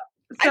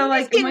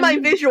getting my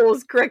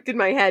visuals correct in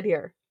my head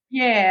here.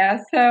 Yeah.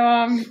 So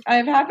I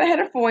have half a head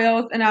of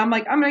foils and I'm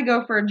like, I'm gonna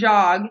go for a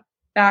jog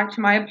back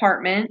to my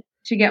apartment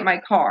to get my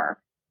car.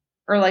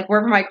 Or like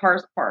wherever my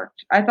car's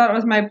parked. I thought it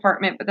was my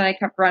apartment, but then I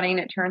kept running.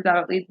 It turns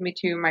out it leads me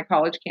to my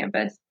college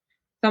campus.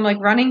 So I'm like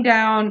running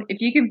down. If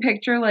you can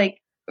picture like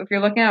if you're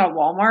looking at a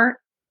Walmart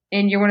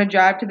and you want to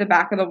drive to the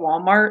back of the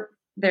Walmart,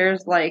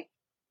 there's like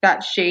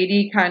that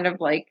shady kind of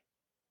like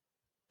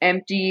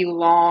empty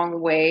long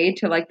way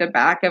to like the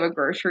back of a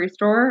grocery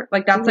store.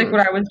 Like that's like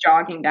what I was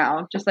jogging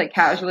down, just like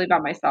casually by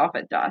myself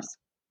at dusk.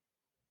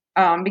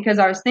 Because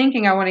I was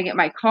thinking I want to get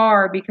my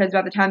car because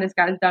by the time this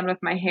guy's done with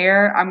my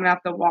hair, I'm going to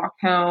have to walk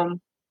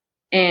home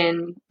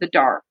in the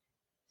dark.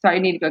 So I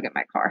need to go get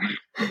my car.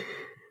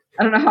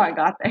 I don't know how I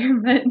got there,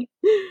 but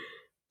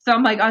so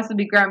I'm like, oh, this would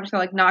be great. I'm just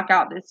going to like knock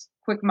out this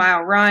quick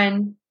mile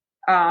run,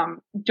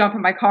 jump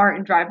in my car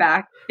and drive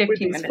back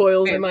 15 minutes.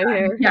 Foils in my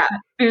hair. Yeah.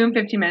 Boom,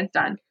 15 minutes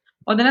done.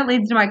 Well, then it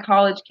leads to my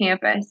college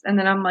campus. And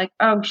then I'm like,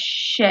 oh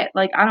shit.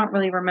 Like, I don't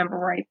really remember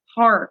where I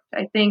parked.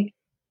 I think,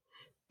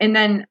 and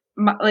then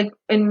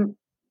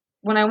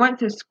when I went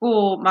to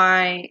school,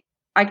 I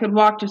could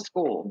walk to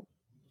school.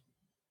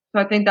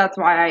 So I think that's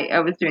why I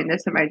was doing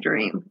this in my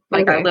dream.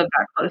 Like I lived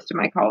that close to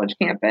my college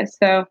campus.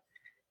 So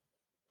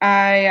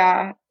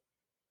my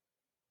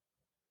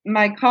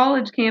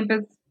college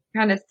campus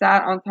kind of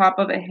sat on top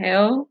of a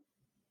hill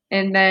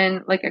and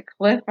then like a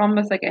cliff,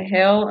 almost like a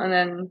hill. And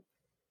then,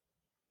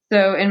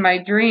 so in my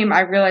dream,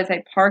 I realized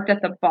I parked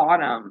at the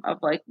bottom of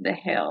like the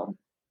hill.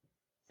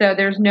 So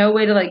there's no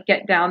way to like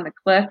get down the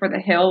cliff or the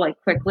hill like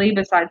quickly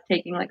besides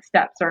taking like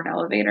steps or an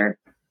elevator.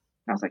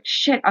 I was like,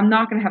 shit, I'm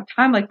not going to have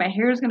time. Like my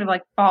hair is going to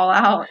like fall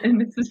out.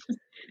 And this is just,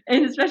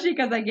 And especially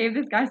because I gave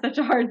this guy such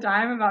a hard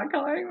time about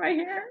coloring my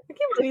hair. I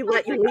can't believe he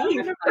let you Like,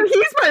 leave.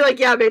 He's probably like,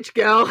 yeah, bitch,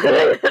 go.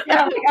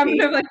 yeah, like I'm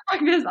gonna like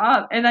fuck this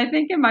up. And I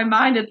think in my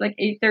mind it's like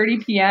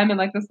 8:30 p.m. and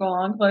like the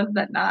salon closes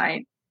at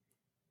 9.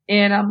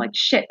 And I'm like,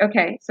 shit,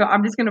 okay, so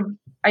I'm just gonna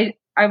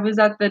I was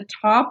at the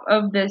top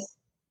of this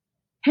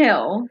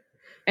hill,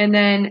 and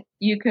then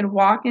you could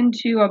walk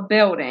into a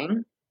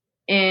building,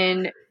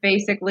 and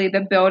basically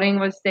the building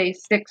was say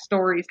 6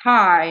 stories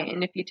high,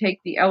 and if you take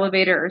the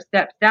elevator or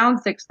steps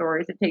down 6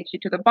 stories, it takes you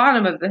to the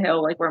bottom of the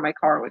hill, like where my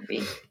car would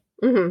be.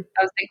 Mm-hmm.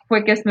 That was the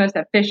quickest, most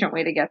efficient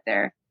way to get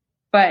there.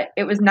 But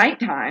it was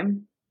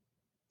nighttime,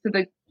 so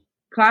the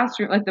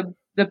classroom, like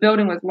the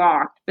building was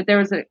locked, but there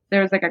was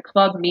like a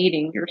club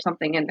meeting or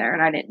something in there,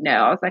 and I didn't know.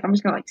 I was like, I'm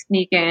just gonna like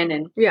sneak in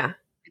and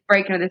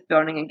break into this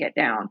building and get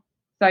down.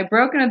 So I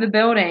broke into the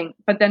building,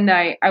 but then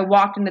I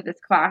walked into this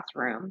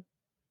classroom,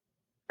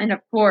 and of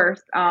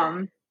course,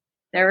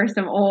 there were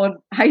some old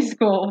high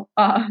school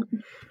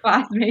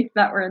classmates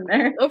that were in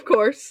there. Of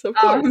course.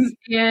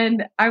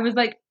 And I was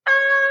like,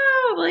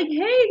 oh, like,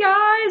 hey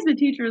guys. The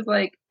teacher was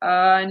like,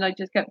 and like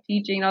just kept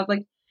teaching. I was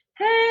like,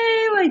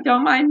 hey, like,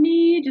 don't mind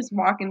me, just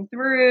walking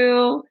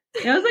through.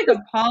 It was like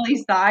a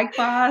poli-sci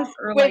class,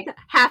 or with like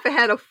half a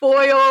head of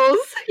foils.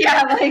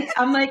 Yeah, like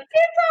I'm like,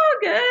 it's all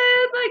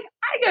good. Like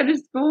I go to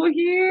school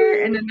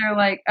here, and then they're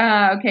like,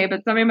 okay,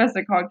 but somebody must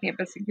have called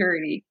campus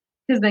security,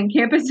 because then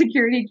campus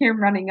security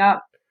came running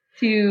up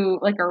to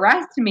like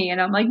arrest me,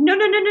 and I'm like, no.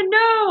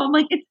 I'm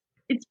like,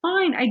 it's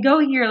fine. I go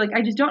here. Like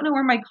I just don't know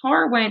where my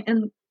car went,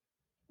 and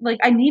like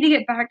I need to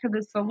get back to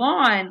the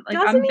salon. Like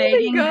Doesn't I'm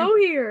begging. Even go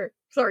here.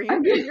 Sorry,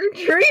 your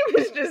dream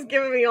is just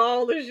giving me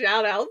all the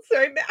shout outs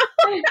right now.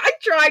 I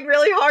tried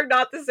really hard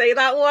not to say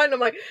that one. I'm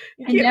like,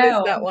 you can't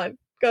miss that one.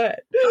 Go ahead.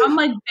 I'm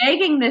like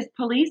begging this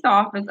police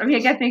officer. I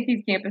mean, I think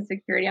he's campus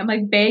security. I'm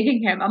like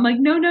begging him. I'm like,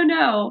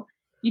 no.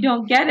 You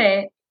don't get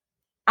it.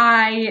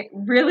 I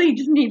really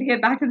just need to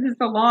get back to the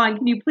salon.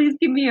 Can you please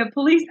give me a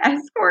police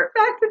escort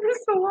back to the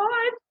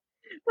salon?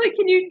 Like,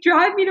 can you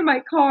drive me to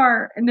my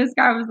car? And this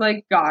guy was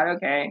like, God,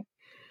 okay.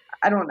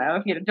 I don't know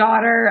if he had a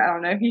daughter. I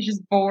don't know if he's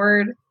just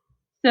bored.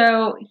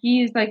 So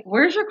he's like,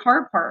 where's your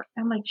car parked?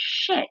 I'm like,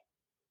 shit,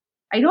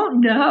 I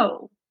don't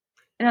know.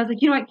 And I was like,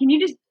 you know what?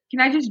 Can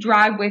I just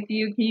drive with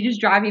you? Can you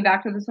just drive me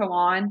back to the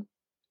salon?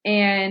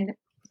 And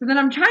so then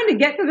I'm trying to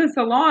get to the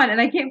salon,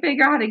 and I can't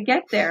figure out how to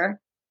get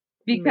there,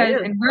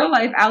 because in real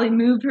life, Allie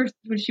moved her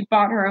when she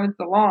bought her own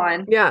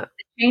salon. Yeah.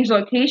 Changed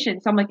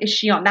location. So I'm like, is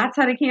she on that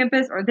side of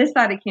campus or this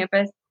side of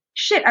campus?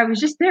 Shit, I was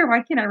just there.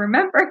 Why can't I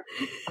remember?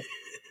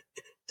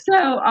 So,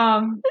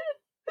 and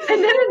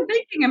then I'm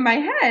thinking in my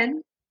head,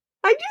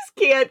 I just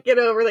can't get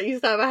over that you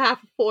used to have a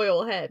half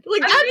foil head.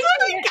 Like, that's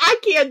something I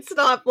can't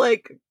stop,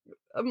 like,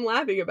 I'm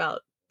laughing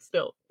about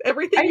still.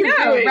 Everything I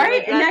know, doing,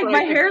 right? And like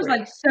my hair's great.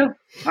 like so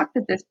fucked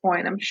at this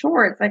point. I'm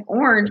sure it's like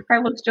orange.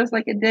 Probably looks just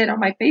like it did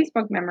on my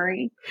Facebook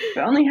memory,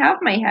 but only half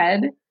my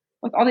head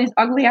with all these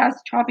ugly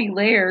ass choppy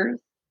layers.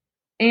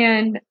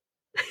 And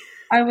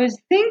I was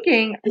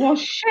thinking, well,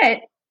 shit,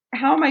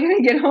 how am I going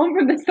to get home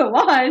from the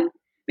salon?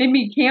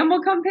 Maybe Cam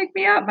will come pick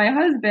me up. My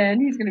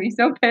husband, he's going to be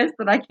so pissed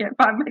that I can't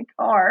find my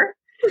car.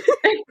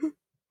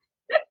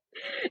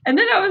 And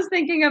then I was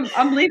thinking,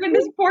 I'm leaving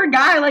this poor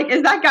guy. Like,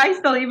 is that guy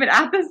still even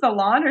at the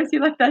salon, or is he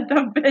like that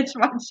dumb bitch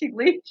when she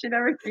leaves? She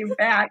never came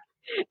back.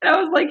 And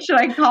I was like, should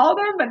I call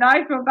them? But now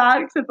I feel bad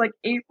because it's like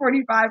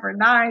 8:45 or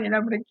 9, and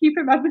I'm going to keep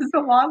him at the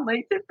salon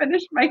late to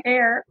finish my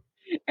hair.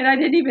 And I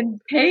didn't even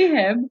pay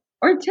him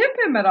or tip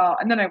him at all.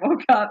 And then I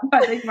woke up.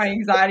 I think my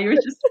anxiety was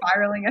just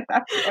spiraling at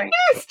that point.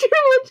 There's too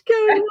much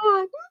going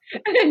on.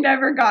 And I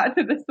never got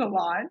to the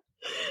salon.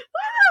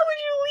 How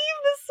would you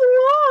leave the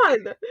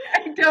salon?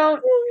 I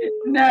don't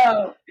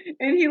know.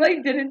 And he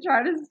like didn't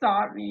try to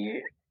stop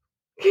me.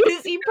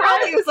 Because he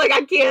probably was like,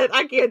 I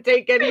can't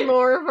take any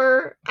more of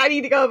her. I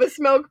need to go have a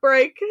smoke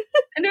break.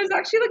 And it was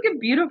actually like a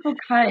beautiful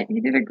cut.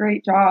 He did a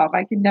great job.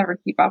 I could never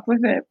keep up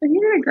with it, but he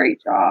did a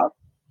great job.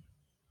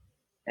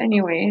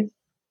 Anyways,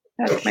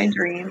 that's my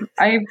dream.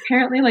 I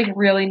apparently like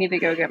really need to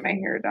go get my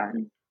hair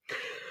done.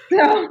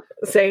 So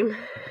same.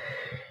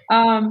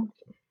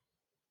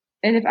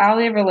 And if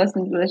Allie ever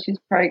listens to this, she's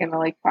probably gonna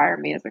like fire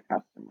me as a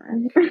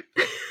customer.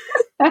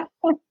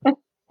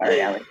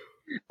 Sorry, Allie.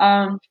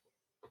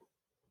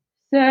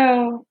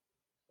 So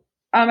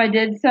I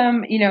did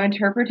some,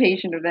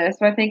 interpretation of this.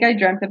 So I think I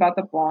dreamt about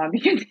the blonde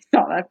because I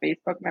saw that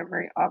Facebook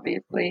memory,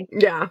 obviously.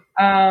 Yeah.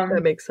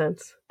 That makes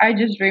sense. I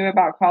just dream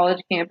about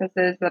college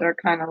campuses that are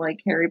kind of like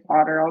Harry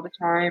Potter all the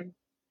time.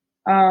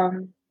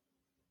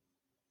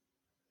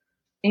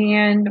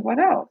 And what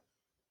else?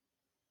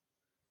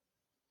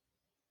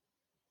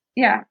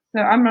 Yeah.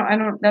 So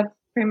that's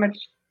pretty much,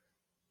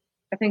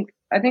 I think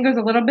it was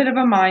a little bit of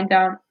a mind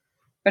dump,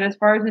 but as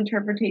far as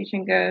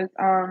interpretation goes,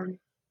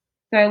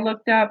 so I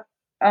looked up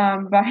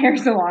about hair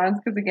salons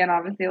because, again,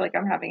 obviously, like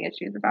I'm having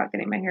issues about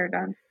getting my hair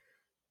done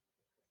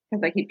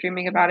because I keep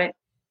dreaming about it.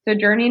 So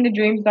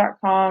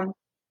journeyintodreams.com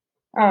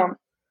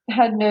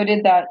had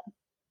noted that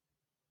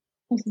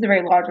this is a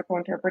very logical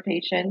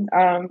interpretation.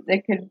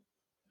 It could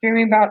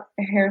dreaming about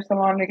a hair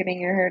salon or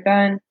getting your hair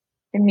done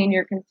can mean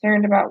you're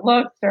concerned about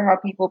looks or how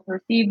people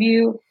perceive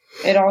you.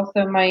 It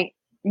also might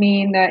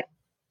mean that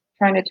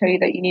trying to tell you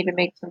that you need to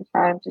make some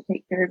time to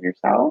take care of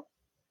yourself.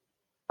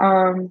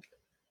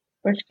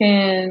 Which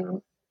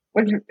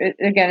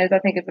again is I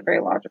think it's a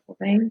very logical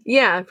thing.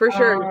 Yeah, for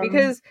sure.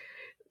 Because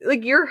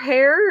like your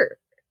hair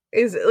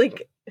is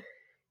like,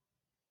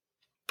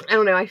 I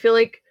don't know, I feel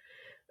like,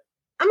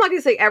 I'm not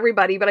gonna say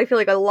everybody, but I feel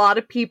like a lot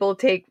of people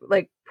take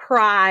like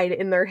pride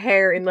in their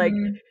hair, and like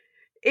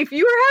if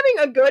you are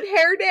having a good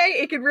hair day,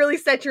 it can really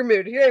set your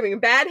mood. If you're having a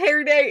bad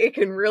hair day, it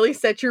can really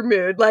set your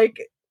mood. Like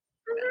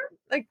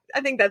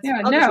I think that's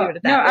I'll just leave it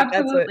at that. No, like,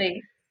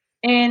 absolutely.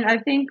 And I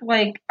think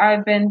like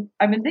I've been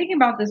thinking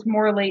about this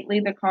more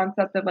lately, the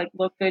concept of like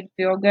look good,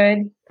 feel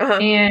good.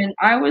 And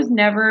I was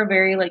never a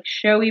very like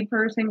showy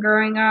person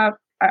growing up.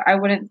 I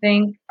wouldn't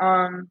think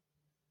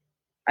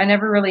I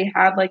never really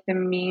had like the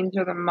means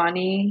or the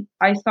money.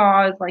 I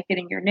saw as like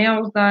getting your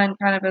nails done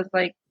kind of as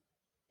like,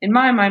 in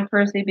my mind,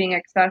 personally being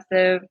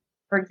excessive.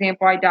 For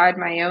example, I dyed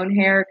my own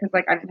hair because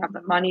like I didn't have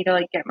the money to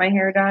like get my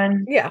hair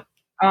done. Yeah.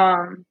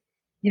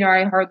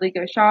 I hardly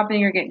go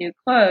shopping or get new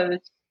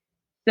clothes.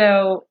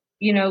 So,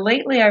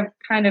 lately I've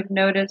kind of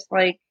noticed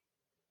like,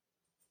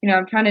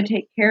 I'm trying to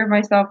take care of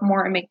myself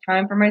more and make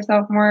time for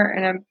myself more.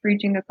 And I'm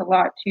preaching this a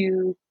lot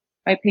to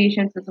my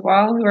patients as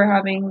well who are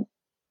having,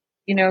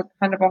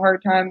 kind of a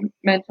hard time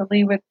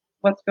mentally with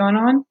what's going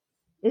on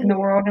in the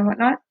world and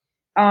whatnot.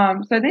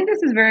 So I think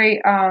this is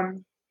very,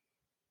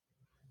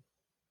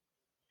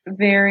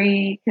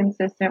 very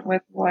consistent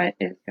with what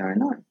is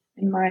going on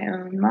in my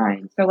own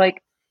mind. So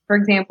like, for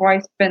example,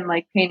 I've been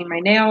like painting my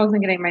nails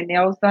and getting my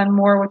nails done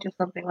more, which is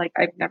something like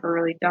I've never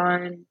really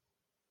done.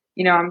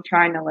 I'm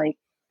trying to like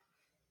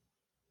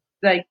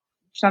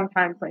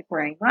sometimes like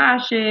wearing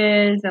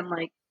lashes and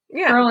like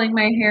curling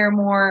my hair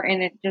more.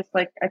 And it just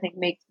like, I think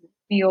makes me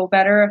feel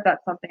better if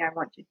that's something I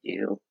want to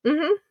do.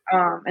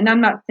 And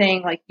I'm not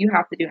saying like you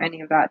have to do any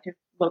of that to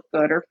look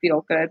good or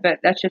feel good, but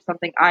that's just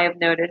something I have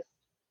noticed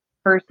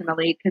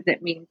personally because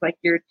it means like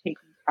you're taking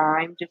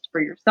time just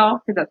for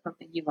yourself because that's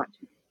something you want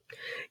to do.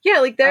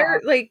 Yeah, like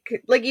there, like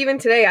even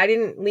today, I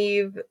didn't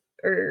leave,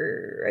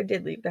 or I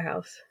did leave the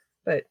house,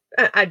 but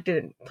I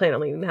didn't plan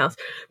on leaving the house.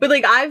 But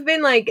like I've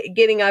been like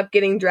getting up,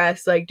 getting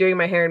dressed, like doing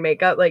my hair and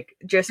makeup, like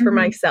just for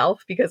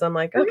myself because I'm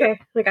like, okay,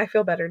 like I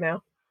feel better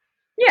now.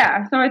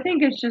 Yeah, so I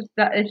think it's just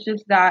that,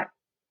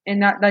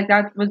 and that like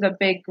that was a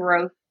big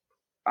growth,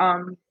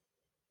 kind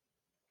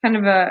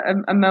of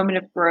a moment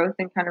of growth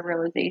and kind of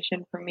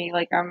realization for me.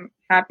 Like I'm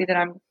happy that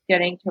I'm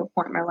getting to a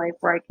point in my life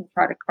where I can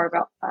try to carve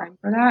out time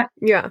for that.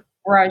 Yeah.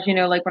 Whereas,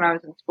 like when I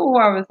was in school,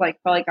 I was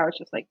like, felt like I was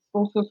just like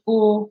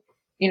school,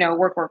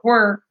 work.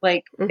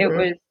 Like I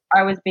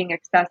was being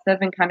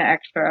excessive and kind of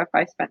extra if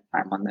I spent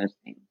time on those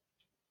things.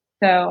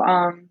 So,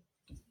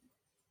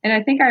 and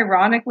I think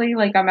ironically,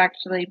 like I'm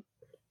actually,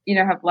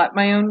 have let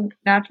my own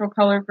natural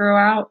color grow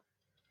out,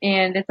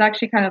 and it's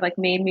actually kind of like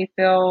made me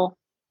feel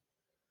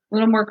a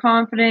little more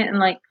confident and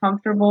like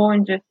comfortable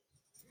and just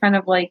kind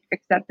of like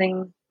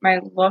accepting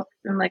my looks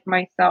and like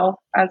myself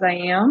as I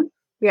am.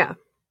 Yeah.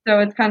 So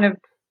it's kind of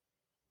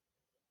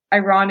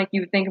ironic.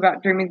 You would think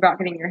about dreaming about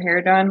getting your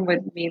hair done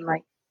would mean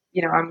like,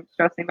 I'm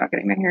stressing about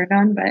getting my hair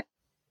done, but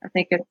I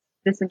think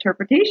this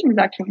interpretation is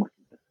actually more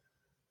consistent.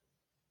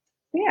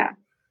 Yeah.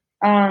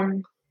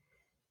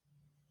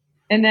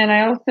 And then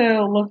I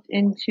also looked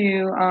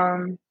into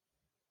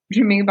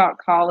dreaming about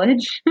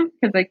college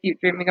because I keep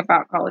dreaming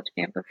about college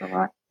campus a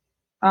lot.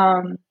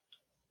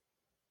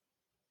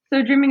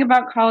 So dreaming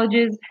about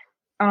colleges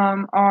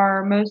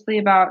are mostly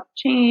about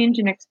change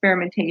and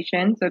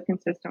experimentation, so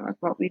consistent with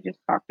what we just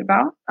talked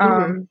about.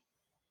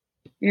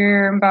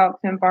 You're about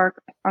to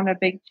embark on a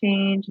big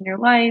change in your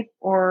life,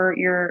 or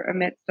you're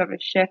amidst of a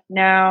shift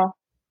now,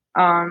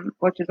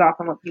 which is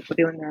often what people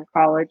do when they're in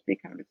college. They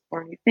kind of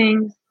explore new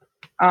things.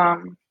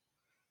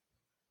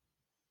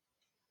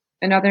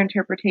 Another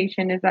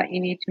interpretation is that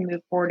you need to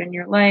move forward in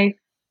your life.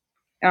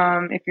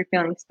 If you're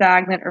feeling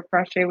stagnant or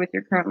frustrated with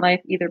your current life,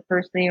 either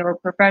personally or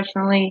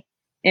professionally,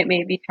 it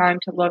may be time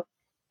to look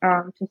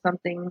to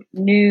something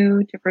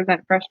new to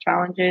present fresh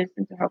challenges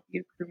and to help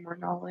you accrue more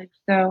knowledge.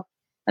 So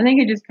I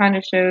think it just kind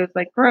of shows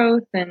like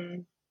growth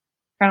and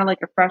kind of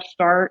like a fresh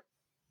start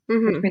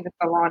between the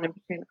salon and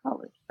between the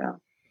college. So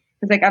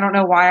it's like I don't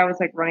know why I was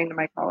like running to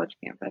my college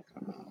campus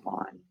from the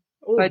salon.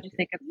 Ooh, but I just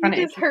think it's kind of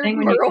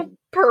interesting when Pearl, you can...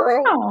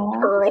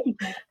 Pearl,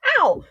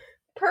 ow,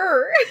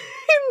 purr.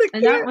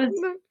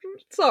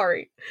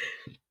 Sorry.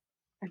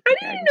 I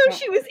didn't know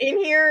she was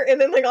in here, and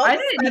then like all I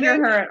didn't hear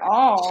her at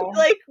all. She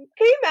like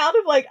came out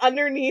of like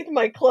underneath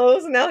my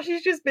clothes, and now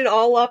she's just been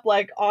all up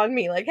like on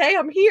me, like, "Hey,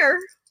 I'm here."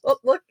 Oh,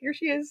 look, here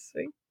she is.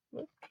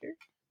 Look here.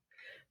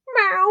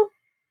 Meow.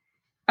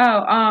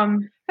 Oh,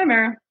 hi,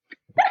 Mara.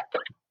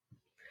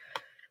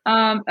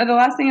 The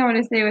last thing I want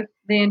to say with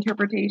the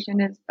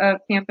interpretation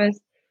of campus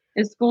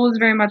is school is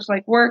very much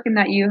like work in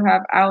that you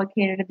have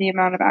allocated the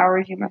amount of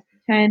hours you must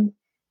attend.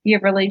 You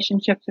have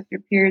relationships with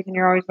your peers and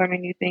you're always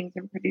learning new things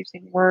and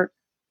producing work.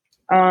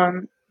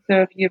 So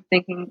So if you've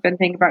been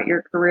thinking about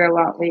your career a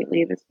lot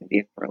lately, this could be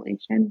a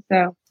correlation.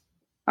 So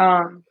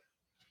I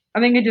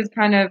think it just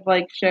kind of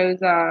like shows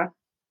that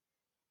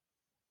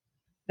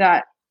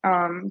that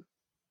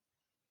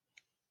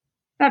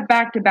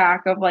back to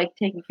back of like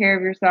taking care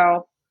of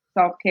yourself,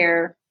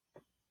 self-care.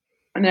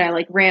 And then I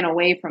like ran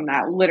away from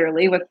that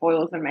literally with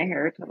boils in my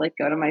hair to like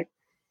go to my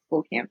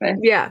school campus.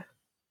 Yeah.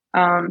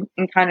 And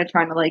kind of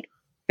trying to like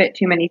fit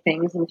too many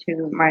things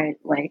into my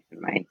life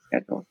and my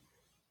schedule.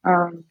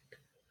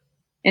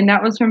 And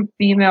that was from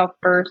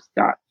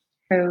femalefirst.co.uk.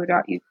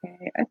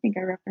 I think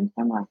I referenced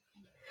them last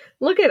time.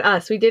 Look at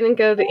us. We didn't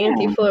go to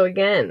Anti-Flow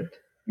again.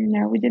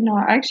 No, we did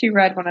not. I actually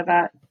read one of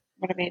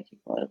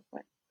Anti-Flow's.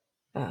 But,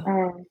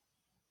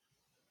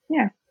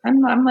 yeah,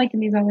 I'm liking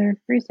these other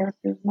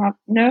resources.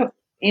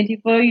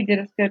 Anti-Flow, you did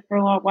us good for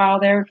a little while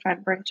there, trying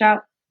to branch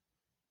out.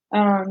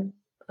 I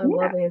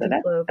love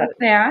Anti-Flow. That's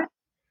that.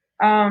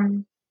 I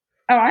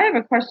have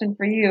a question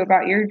for you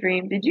about your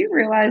dream. Did you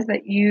realize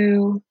that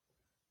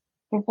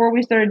before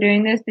we started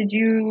doing this, did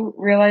you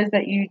realize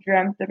that you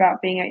dreamt about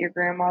being at your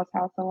grandma's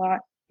house a lot?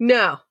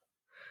 No.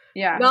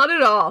 Yeah. Not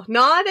at all.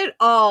 Not at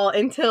all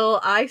until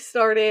I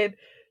started,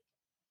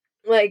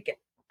 like,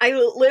 I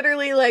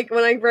literally, like,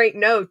 when I write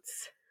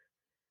notes,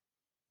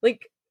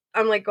 like,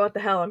 I'm like, what the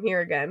hell, I'm here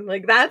again.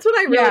 Like, that's when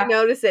I really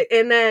noticed it.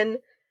 And then,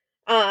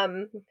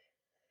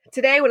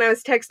 today when I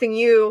was texting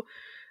you,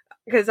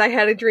 because I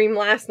had a dream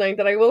last night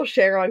that I will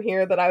share on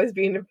here that I was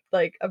being,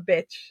 like, a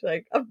bitch.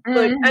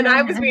 And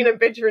I was being a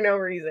bitch for no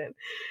reason.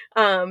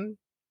 And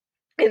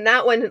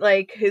that one,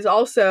 like, is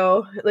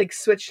also, like,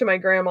 switched to my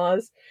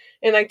grandma's.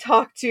 And I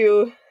talked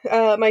to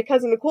my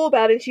cousin Nicole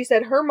about it, and she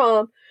said her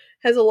mom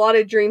has a lot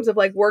of dreams of,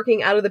 like,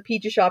 working out of the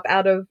pizza shop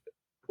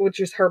which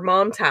is her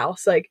mom's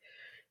house. Like,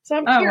 so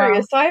I'm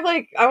curious. Wow.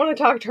 So I want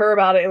to talk to her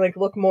about it and, like,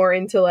 look more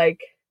into,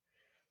 like,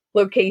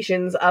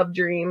 locations of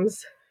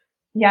dreams.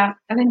 Yeah,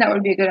 I think that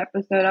would be a good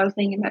episode. I was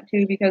thinking that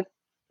too because,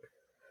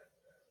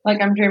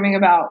 like, I'm dreaming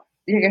about,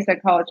 like I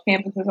said, college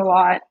campuses a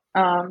lot.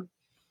 The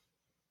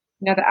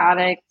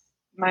attic,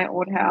 my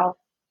old house,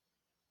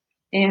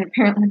 and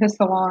apparently the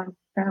salon.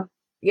 So.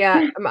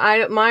 Yeah,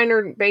 mine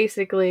are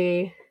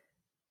basically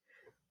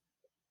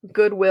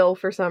Goodwill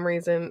for some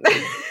reason.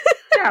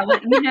 Yeah,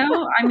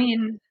 I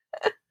mean,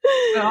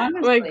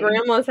 honestly. My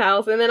grandma's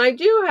house, and then I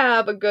do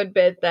have a good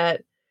bit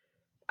that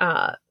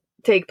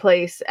take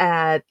place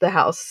at the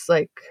house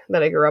like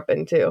that I grew up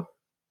in too.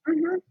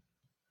 Mm-hmm.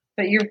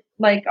 But you're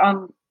like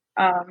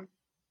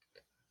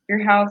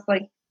your house,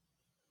 like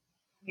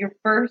your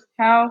first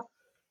house,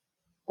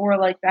 or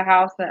like the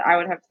house that I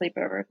would have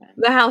sleepovers in.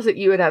 The house that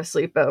you would have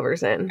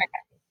sleepovers in. Okay.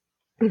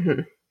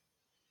 Mm-hmm.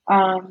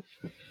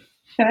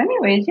 So,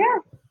 anyways, yeah,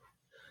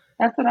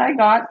 that's what I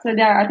got. So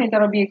yeah, I think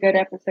that'll be a good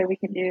episode we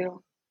can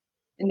do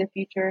in the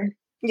future.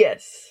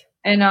 Yes.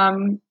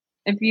 And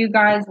if you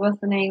guys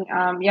listening,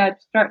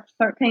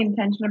 start paying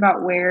attention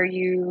about where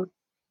you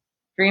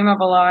dream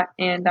of a lot,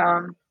 and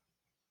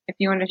if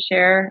you want to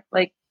share,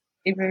 like,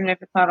 even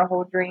if it's not a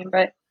whole dream,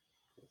 but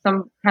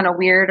some kind of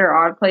weird or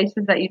odd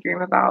places that you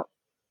dream about,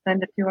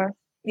 send it to us.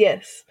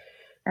 Yes.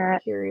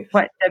 Curious.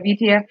 What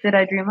WTF did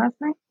I dream last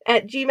night?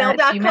 At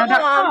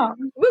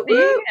gmail.com. Woo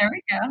woo. There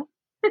we go.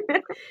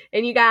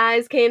 And you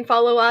guys can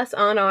follow us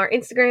on our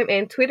Instagram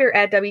and Twitter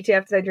at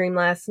WTF Did I Dream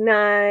Last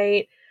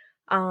Night.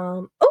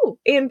 And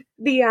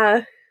the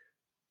I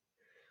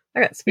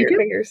got spirit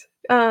fingers.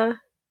 What?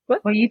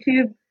 Well,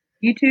 YouTube.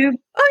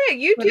 Oh yeah,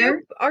 YouTube.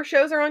 Twitter. Our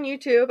shows are on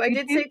YouTube. I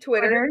did say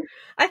Twitter.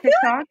 I feel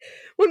like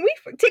when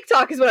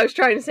TikTok is what I was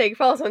trying to say.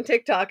 Follow us on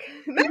TikTok.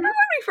 Remember when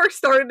we first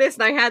started this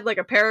and I had like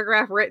a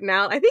paragraph written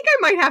out? I think I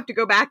might have to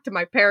go back to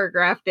my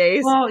paragraph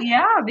days. Well,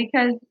 yeah,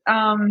 because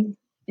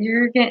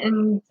you're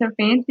getting so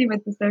fancy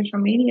with the social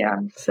media.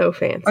 So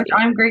fancy. Which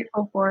I'm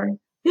grateful for.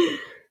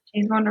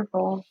 She's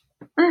wonderful.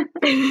 I'm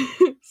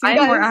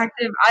more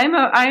active. I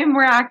am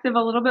more active,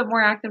 a little bit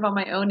more active on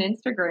my own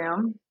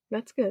Instagram.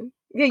 That's good.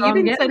 Yeah, you've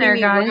been sending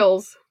me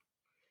reels.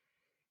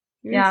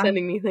 You've been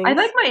sending me things. I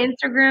like my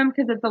Instagram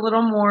because it's a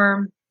little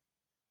more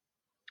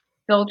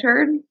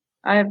filtered.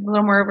 I have a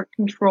little more of a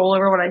control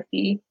over what I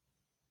see.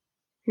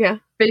 Yeah.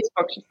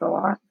 Facebook's just a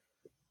lot.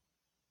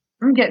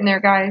 I'm getting there,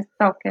 guys.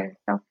 Self-care.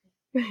 All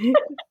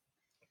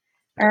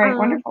right,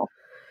 wonderful.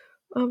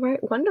 All right,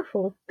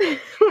 wonderful.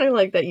 I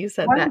like that you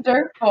said that.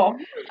 Wonderful.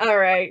 All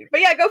right.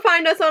 But yeah, go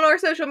find us on our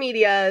social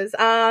medias.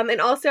 And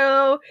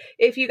also,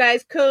 if you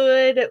guys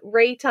could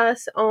rate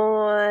us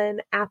on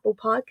Apple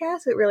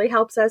Podcasts, it really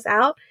helps us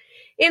out.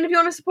 And if you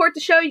want to support the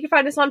show, you can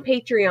find us on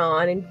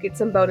Patreon and get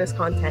some bonus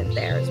content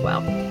there as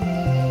well.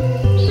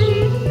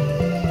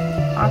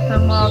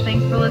 Awesome. Well,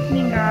 thanks for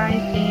listening,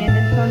 guys. And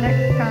until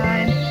next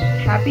time,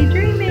 happy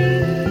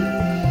dreaming.